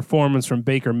incredible performance from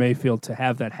Baker Mayfield to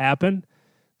have that happen.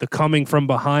 The coming from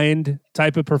behind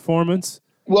type of performance.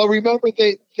 Well, remember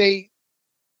they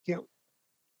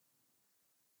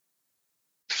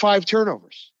 5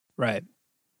 turnovers. Right.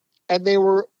 And they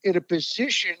were in a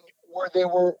position where they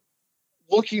were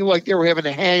looking like they were having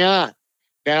to hang on.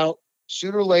 Now,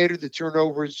 sooner or later, the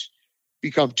turnovers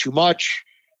become too much.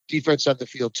 Defense on the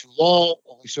field too long.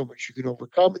 Only so much you can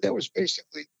overcome. And that was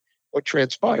basically what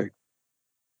transpired.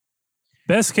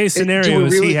 Best case scenario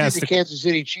is he has to. The Kansas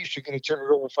City Chiefs are going to turn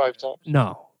it over 5 times.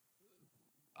 No.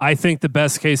 I think the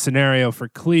best case scenario for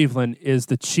Cleveland is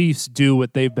the Chiefs do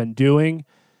what they've been doing,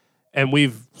 and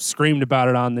we've screamed about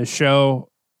it on this show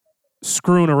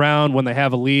screwing around when they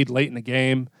have a lead late in the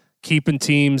game, keeping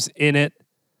teams in it,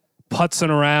 putzing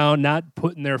around, not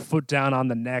putting their foot down on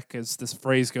the neck, as this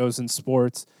phrase goes in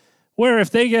sports. Where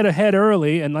if they get ahead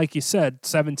early, and like you said,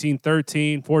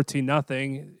 17-13,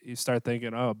 14-0, you start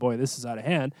thinking, oh, boy, this is out of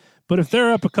hand. But if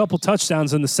they're up a couple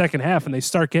touchdowns in the second half and they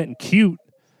start getting cute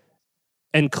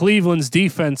and Cleveland's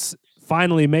defense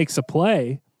finally makes a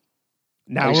play,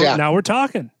 now we're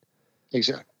talking.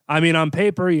 Exactly. I mean, on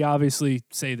paper, you obviously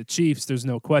say the Chiefs. There's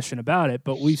no question about it.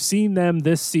 But we've seen them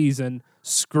this season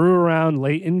screw around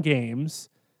late in games.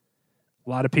 A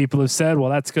lot of people have said, well,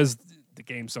 that's because the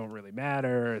games don't really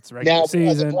matter. It's regular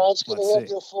season. Are the Browns going to have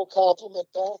their full complement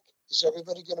back? Is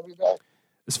everybody going to be back?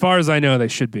 As far as I know, they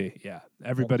should be. Yeah,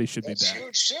 everybody should be back.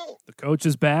 Huge too. The coach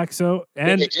is back. So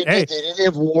and they didn't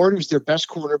have Ward, who's their best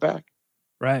cornerback.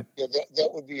 Right. Yeah, that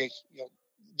would be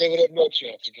they would have no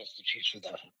chance against the Chiefs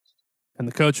without him. And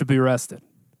the coach would be rested.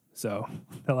 So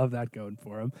they'll have that going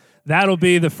for him. That'll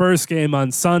be the first game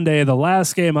on Sunday. The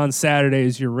last game on Saturday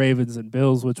is your Ravens and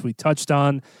Bills, which we touched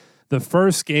on. The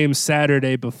first game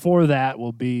Saturday before that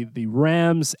will be the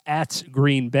Rams at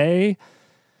Green Bay.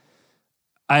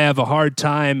 I have a hard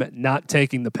time not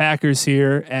taking the Packers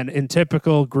here, and in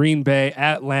typical Green Bay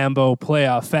at Lambeau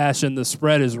playoff fashion, the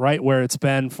spread is right where it's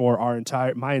been for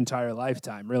my entire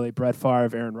lifetime. Really, Brett Favre,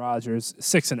 Aaron Rodgers,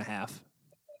 6.5.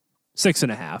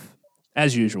 6.5,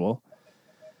 as usual.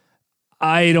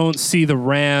 I don't see the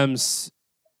Rams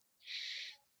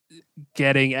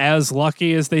getting as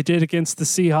lucky as they did against the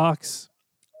Seahawks.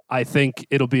 I think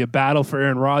it'll be a battle for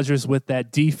Aaron Rodgers with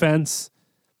that defense.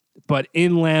 But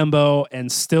in Lambeau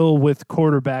and still with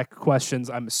quarterback questions,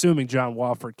 I'm assuming John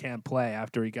Wolford can't play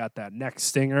after he got that neck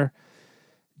stinger.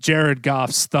 Jared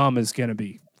Goff's thumb is going to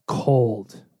be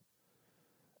cold.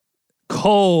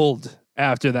 Cold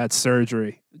after that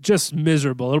surgery. Just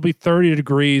miserable. It'll be 30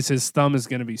 degrees. His thumb is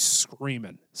going to be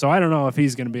screaming. So I don't know if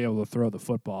he's going to be able to throw the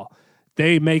football.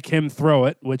 They make him throw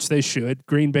it, which they should.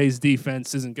 Green Bay's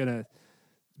defense isn't going to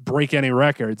break any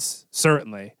records,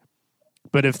 certainly.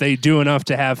 But if they do enough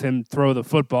to have him throw the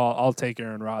football, I'll take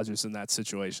Aaron Rodgers in that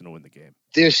situation to win the game.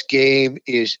 This game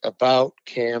is about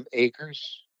Cam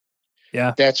Akers.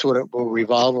 Yeah. That's what it will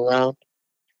revolve around.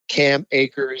 Cam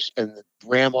Akers and the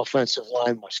Ram offensive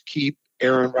line must keep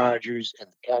Aaron Rodgers and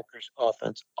the Packers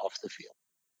offense off the field.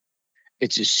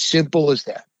 It's as simple as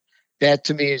that. That,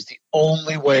 to me, is the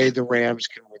only way the Rams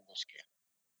can win this game.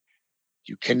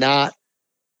 You cannot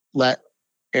let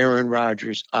Aaron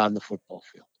Rodgers on the football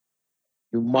field.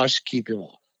 You must keep him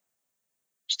off.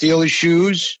 Steal his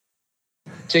shoes,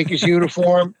 take his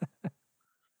uniform,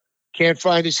 can't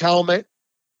find his helmet,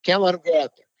 can't let him go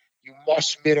out there. You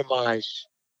must minimize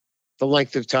the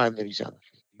length of time that he's on the field.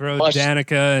 Throw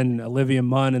Danica and Olivia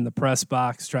Munn in the press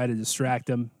box, try to distract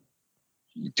him.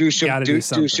 Do some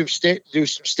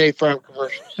State Farm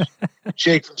commercials.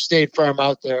 Jake from State Farm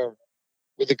out there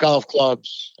with the golf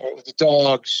clubs or with the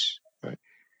dogs. Right?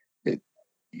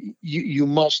 You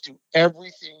must do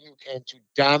everything you can to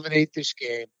dominate this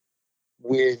game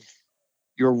with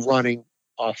your running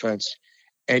offense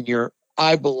and your,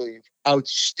 I believe,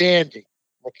 outstanding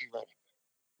rookie running.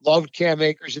 Loved Cam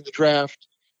Akers in the draft.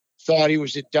 Thought he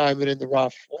was a diamond in the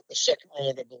rough. Went in the second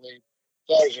round, I believe.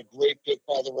 Thought he was a great pick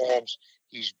by the Rams.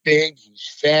 He's big, he's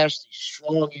fast, he's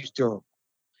strong, he's durable.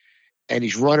 And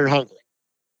he's running hungry.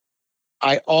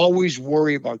 I always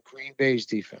worry about Green Bay's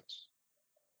defense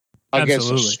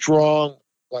against a strong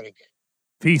running game.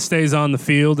 If he stays on the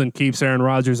field and keeps Aaron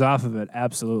Rodgers off of it,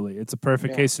 absolutely. It's a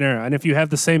perfect case scenario. And if you have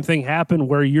the same thing happen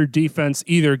where your defense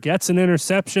either gets an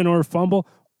interception or a fumble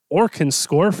or can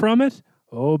score from it,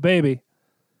 oh, baby.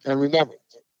 And remember,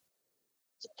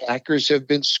 the Packers have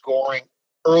been scoring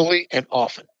early and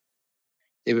often.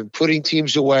 They've been putting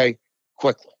teams away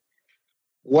quickly.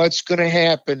 What's going to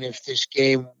happen if this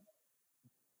game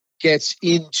gets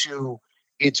into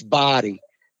its body,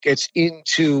 gets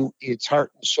into its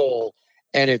heart and soul,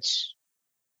 and it's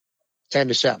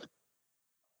 10-7,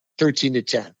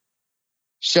 13-10,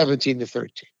 17-13?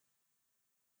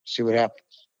 See what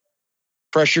happens.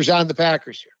 Pressure's on the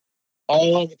Packers here.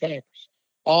 All on the Packers.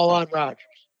 All on Rodgers.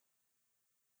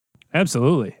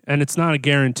 Absolutely. And it's not a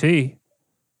guarantee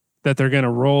that they're going to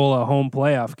roll a home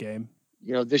playoff game.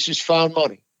 You know, this is found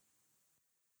money,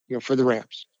 for the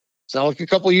Rams. It's not like a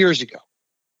couple of years ago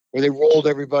where they rolled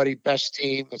everybody, best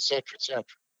team, et cetera, et cetera.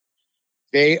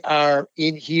 They are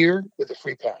in here with a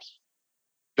free pass.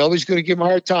 Nobody's going to give them a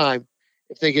hard time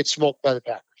if they get smoked by the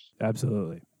Packers.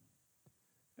 Absolutely.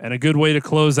 And a good way to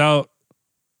close out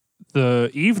the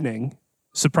evening.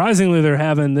 Surprisingly, they're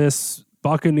having this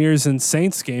Buccaneers and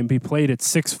Saints game be played at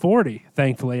 6:40.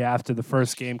 Thankfully, after the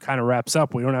first game kind of wraps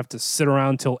up, we don't have to sit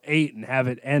around till 8 and have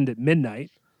it end at midnight.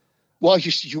 Well,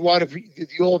 you want to be,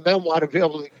 the old men want to be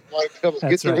able to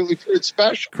get the really good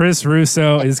special. Chris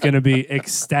Russo is going to be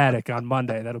ecstatic on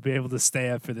Monday. That'll be able to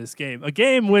stay up for this game. A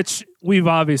game which we've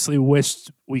obviously wished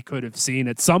we could have seen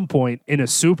at some point in a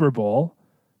Super Bowl.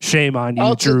 Shame on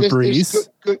you, Drew Brees.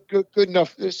 Good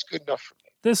enough. This is good enough for me.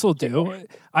 This will do.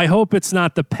 I hope it's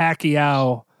not the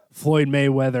Pacquiao, Floyd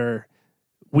Mayweather,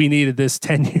 we needed this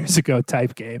 10 years ago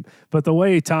type game. But the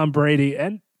way Tom Brady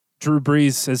and Drew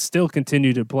Brees has still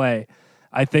continued to play,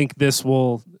 I think this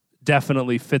will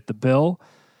definitely fit the bill.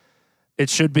 It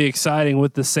should be exciting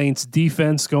with the Saints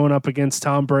defense going up against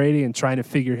Tom Brady and trying to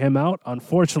figure him out.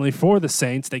 Unfortunately for the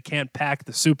Saints, they can't pack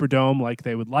the Superdome like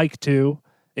they would like to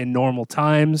in normal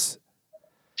times.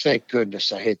 Thank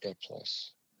goodness. I hate that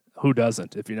place. Who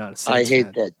doesn't if you're not a Saints fan? I hate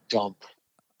fan? that dump.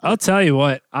 I'll tell you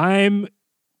what, I'm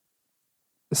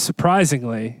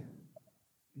surprisingly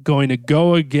going to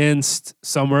go against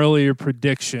some earlier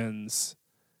predictions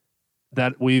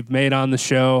that we've made on the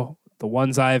show. The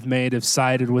ones I've made have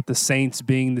sided with the Saints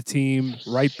being the team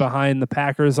right behind the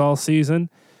Packers all season.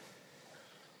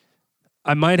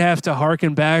 I might have to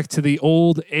hearken back to the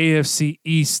old AFC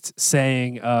East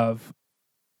saying of,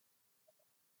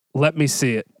 let me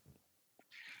see it.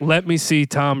 Let me see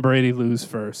Tom Brady lose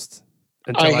first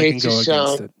until I can go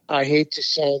against it. I hate to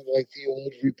sound like the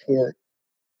old report,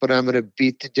 but I'm going to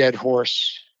beat the dead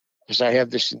horse because I have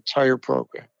this entire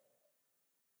program.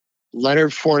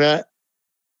 Leonard Fournette,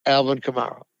 Alvin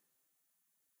Kamara.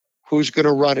 Who's going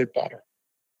to run it better?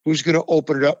 Who's going to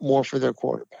open it up more for their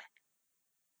quarterback?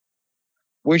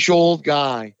 Which old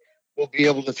guy will be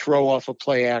able to throw off a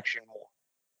play action more?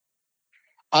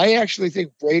 I actually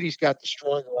think Brady's got the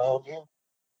stronger arm here.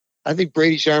 I think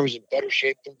Brady's arm is in better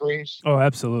shape than Brees. Oh,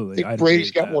 absolutely. I think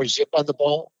Brady's got more zip on the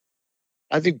ball.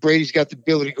 I think Brady's got the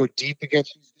ability to go deep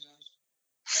against these guys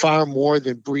far more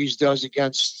than Brees does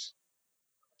against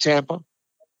Tampa.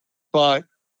 But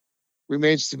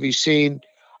remains to be seen.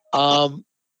 I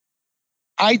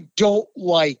don't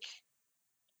like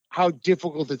how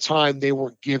difficult a time they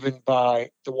were given by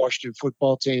the Washington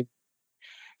football team.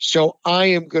 So I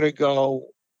am going to go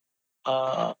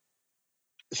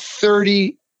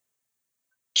 30-21.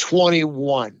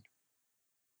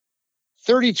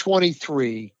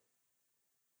 30-23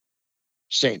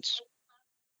 Saints.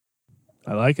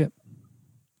 I like it.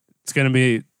 It's going to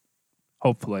be,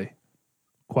 hopefully,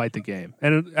 quite the game.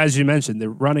 And as you mentioned, the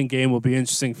running game will be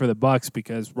interesting for the Bucs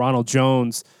because Ronald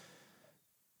Jones,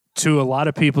 to a lot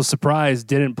of people's surprise,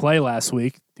 didn't play last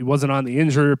week. He wasn't on the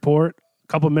injury report. A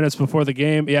couple minutes before the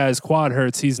game, his quad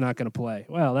hurts. He's not going to play.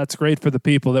 Well, that's great for the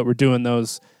people that were doing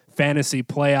those fantasy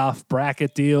playoff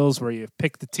bracket deals where you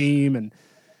pick the team and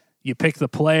you pick the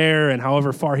player, and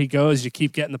however far he goes, you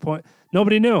keep getting the point.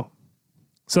 Nobody knew.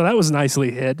 So that was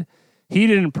nicely hid. He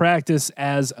didn't practice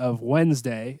as of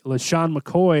Wednesday. LaShawn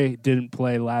McCoy didn't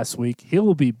play last week.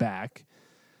 He'll be back.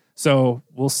 So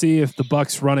we'll see if the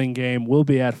Bucs running game will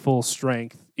be at full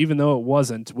strength, even though it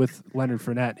wasn't with Leonard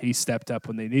Fournette. He stepped up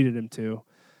when they needed him to.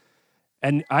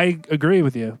 And I agree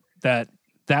with you that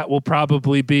will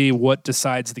probably be what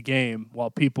decides the game, while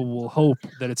people will hope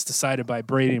that it's decided by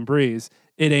Brady and Brees.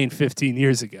 It ain't 15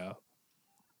 years ago.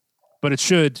 But it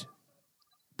should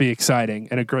be exciting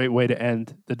and a great way to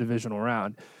end the divisional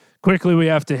round. Quickly, we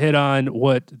have to hit on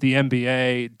what the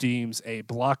NBA deems a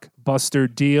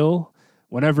blockbuster deal.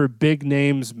 Whenever big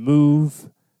names move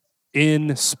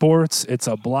in sports, it's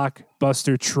a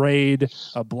blockbuster trade,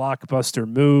 a blockbuster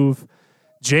move.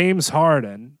 James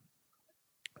Harden,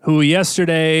 who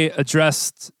yesterday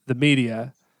addressed the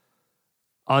media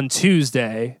on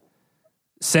Tuesday,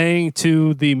 saying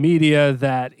to the media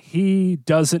that he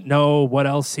doesn't know what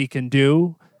else he can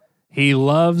do. He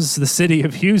loves the city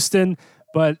of Houston,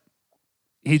 but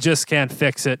he just can't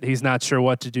fix it. He's not sure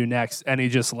what to do next, and he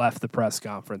just left the press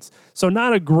conference. So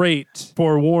not a great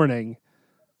forewarning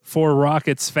for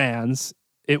Rockets fans.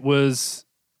 It was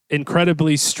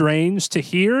incredibly strange to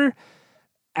hear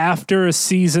after a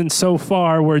season so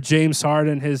far where James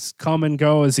Harden has come and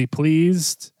go as he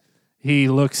pleased. He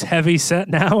looks heavy set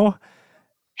now.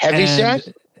 Heavy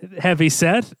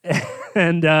set?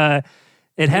 And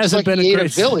it hasn't been a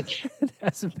great village. It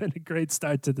hasn't been a great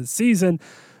start to the season.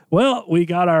 Well, we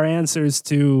got our answers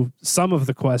to some of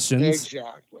the questions.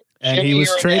 Exactly. And he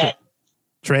was traded.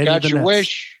 Got your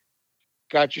wish.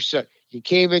 Got your set. You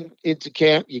came into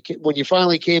camp. When you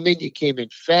finally came in, you came in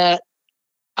fat,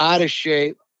 out of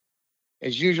shape.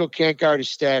 As usual, can't guard a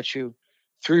statue.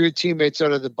 Threw your teammates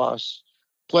under the bus.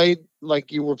 Played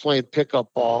like you were playing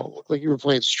pickup ball. Looked like you were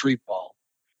playing street ball.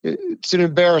 It's an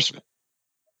embarrassment.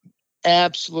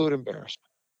 Absolute embarrassment.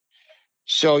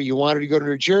 So you wanted to go to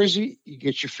New Jersey, you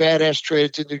get your fat ass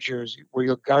traded to New Jersey, where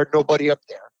you'll guard nobody up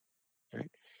there.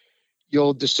 Right?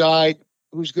 You'll decide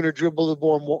who's going to dribble the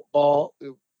ball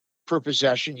per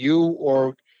possession, you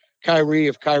or Kyrie,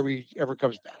 if Kyrie ever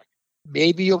comes back.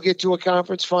 Maybe you'll get to a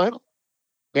conference final.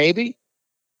 Maybe.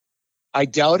 I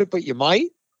doubt it, but you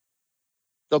might.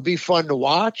 They'll be fun to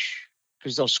watch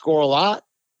because they'll score a lot,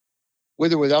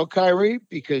 with or without Kyrie,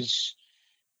 because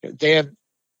he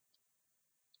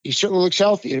certainly looks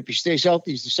healthy. And if he stays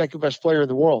healthy, he's the second best player in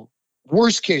the world.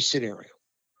 Worst case scenario,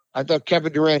 I thought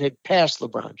Kevin Durant had passed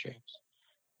LeBron James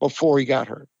before he got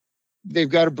hurt. They've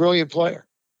got a brilliant player,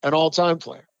 an all-time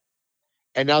player.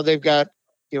 And now they've got,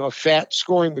 a fat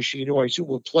scoring machine who I assume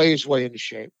will play his way into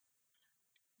shape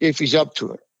if he's up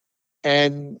to it.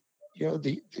 And,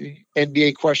 the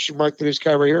NBA question mark that is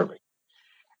Kyrie Irving.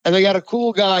 And they got a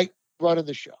cool guy running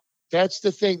the show. That's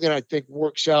the thing that I think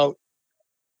works out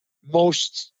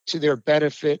most to their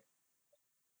benefit.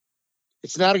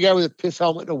 It's not a guy with a pith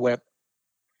helmet and a whip.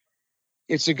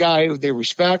 It's a guy who they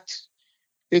respect.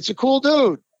 It's a cool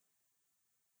dude.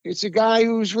 It's a guy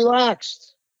who's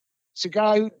relaxed. It's a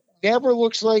guy who never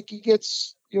looks like he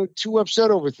gets too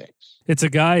upset over things. It's a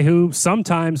guy who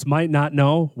sometimes might not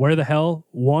know where the hell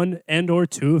one and or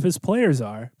two of his players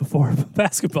are before a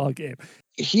basketball game.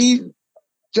 He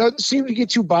doesn't seem to get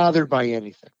too bothered by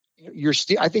anything.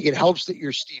 I think it helps that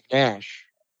you're Steve Nash.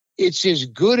 It's as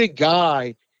good a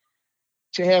guy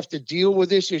to have to deal with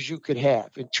this as you could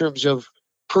have in terms of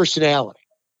personality.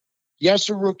 Yes,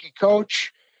 a rookie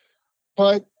coach,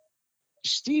 but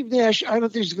Steve Nash, I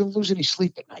don't think he's going to lose any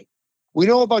sleep at night. We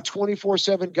know about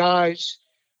 24/7 guys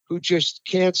who just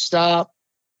can't stop.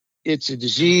 It's a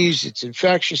disease. It's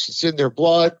infectious. It's in their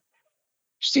blood.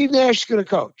 Steve Nash is going to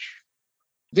coach.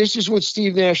 This is what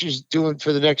Steve Nash is doing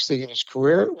for the next thing in his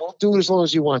career. Won't do it as long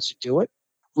as he wants to do it.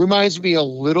 Reminds me a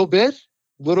little bit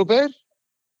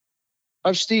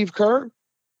of Steve Kerr.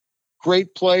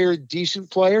 Great player,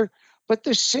 decent player, but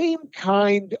the same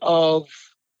kind of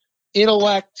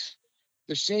intellect,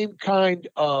 the same kind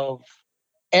of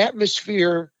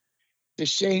atmosphere, the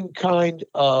same kind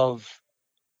of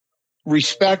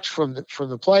respect from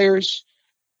the players.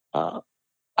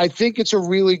 I think it's a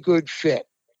really good fit.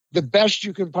 The best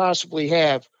you can possibly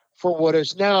have for what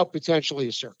is now potentially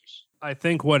a circus. I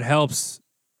think what helps,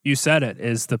 you said it,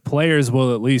 is the players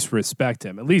will at least respect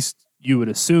him. At least you would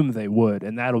assume they would,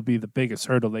 and that'll be the biggest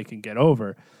hurdle they can get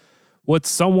over. What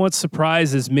somewhat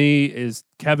surprises me is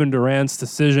Kevin Durant's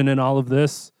decision in all of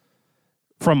this.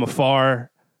 From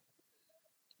afar,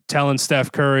 telling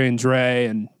Steph Curry and Dre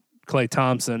and Klay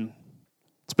Thompson,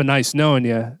 it's been nice knowing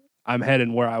you. I'm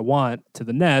heading where I want to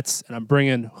the Nets, and I'm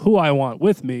bringing who I want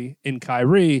with me in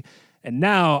Kyrie, and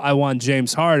now I want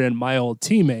James Harden, my old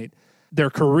teammate. Their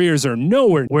careers are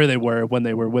nowhere where they were when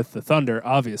they were with the Thunder,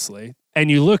 obviously. And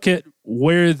you look at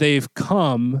where they've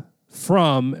come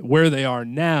from, where they are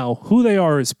now, who they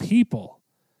are as people,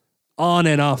 on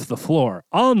and off the floor.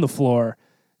 On the floor,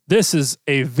 this is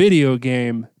a video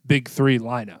game Big Three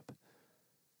lineup.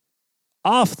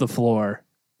 Off the floor,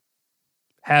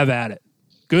 have at it.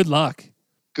 Good luck.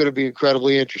 Going to be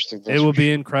incredibly interesting. It will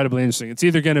be incredibly interesting. It's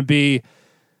either going to be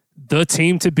the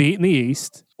team to beat in the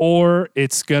East, or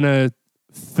it's going to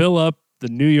fill up the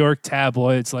New York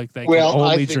tabloids like they can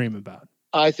only dream about.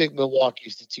 I think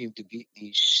Milwaukee's the team to beat in the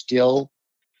East still.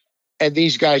 And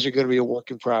these guys are going to be a work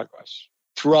in progress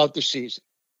throughout the season.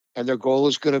 And their goal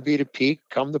is going to be to peak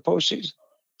come the postseason.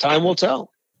 Time will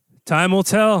tell. Time will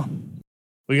tell.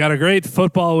 We got a great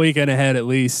football weekend ahead, at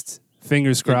least.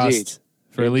 Fingers crossed. Indeed.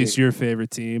 For at least your favorite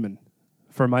team and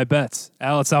for my bets.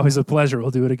 Al, it's always a pleasure.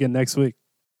 We'll do it again next week.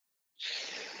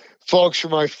 Folks, for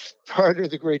my partner,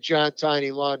 the great John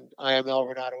Tiny Lund, I am Al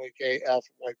Renato, a.k.a. Al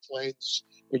from White Plains.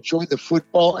 Enjoy the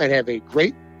football and have a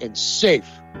great and safe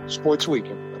sports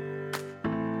weekend.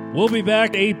 We'll be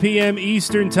back 8 p.m.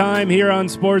 Eastern Time here on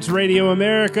Sports Radio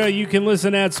America. You can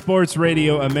listen at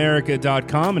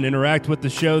sportsradioamerica.com and interact with the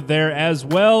show there as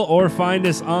well, or find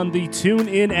us on the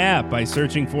TuneIn app by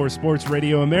searching for Sports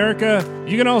Radio America.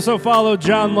 You can also follow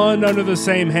John Lund under the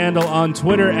same handle on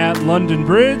Twitter at London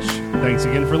Bridge. Thanks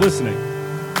again for listening.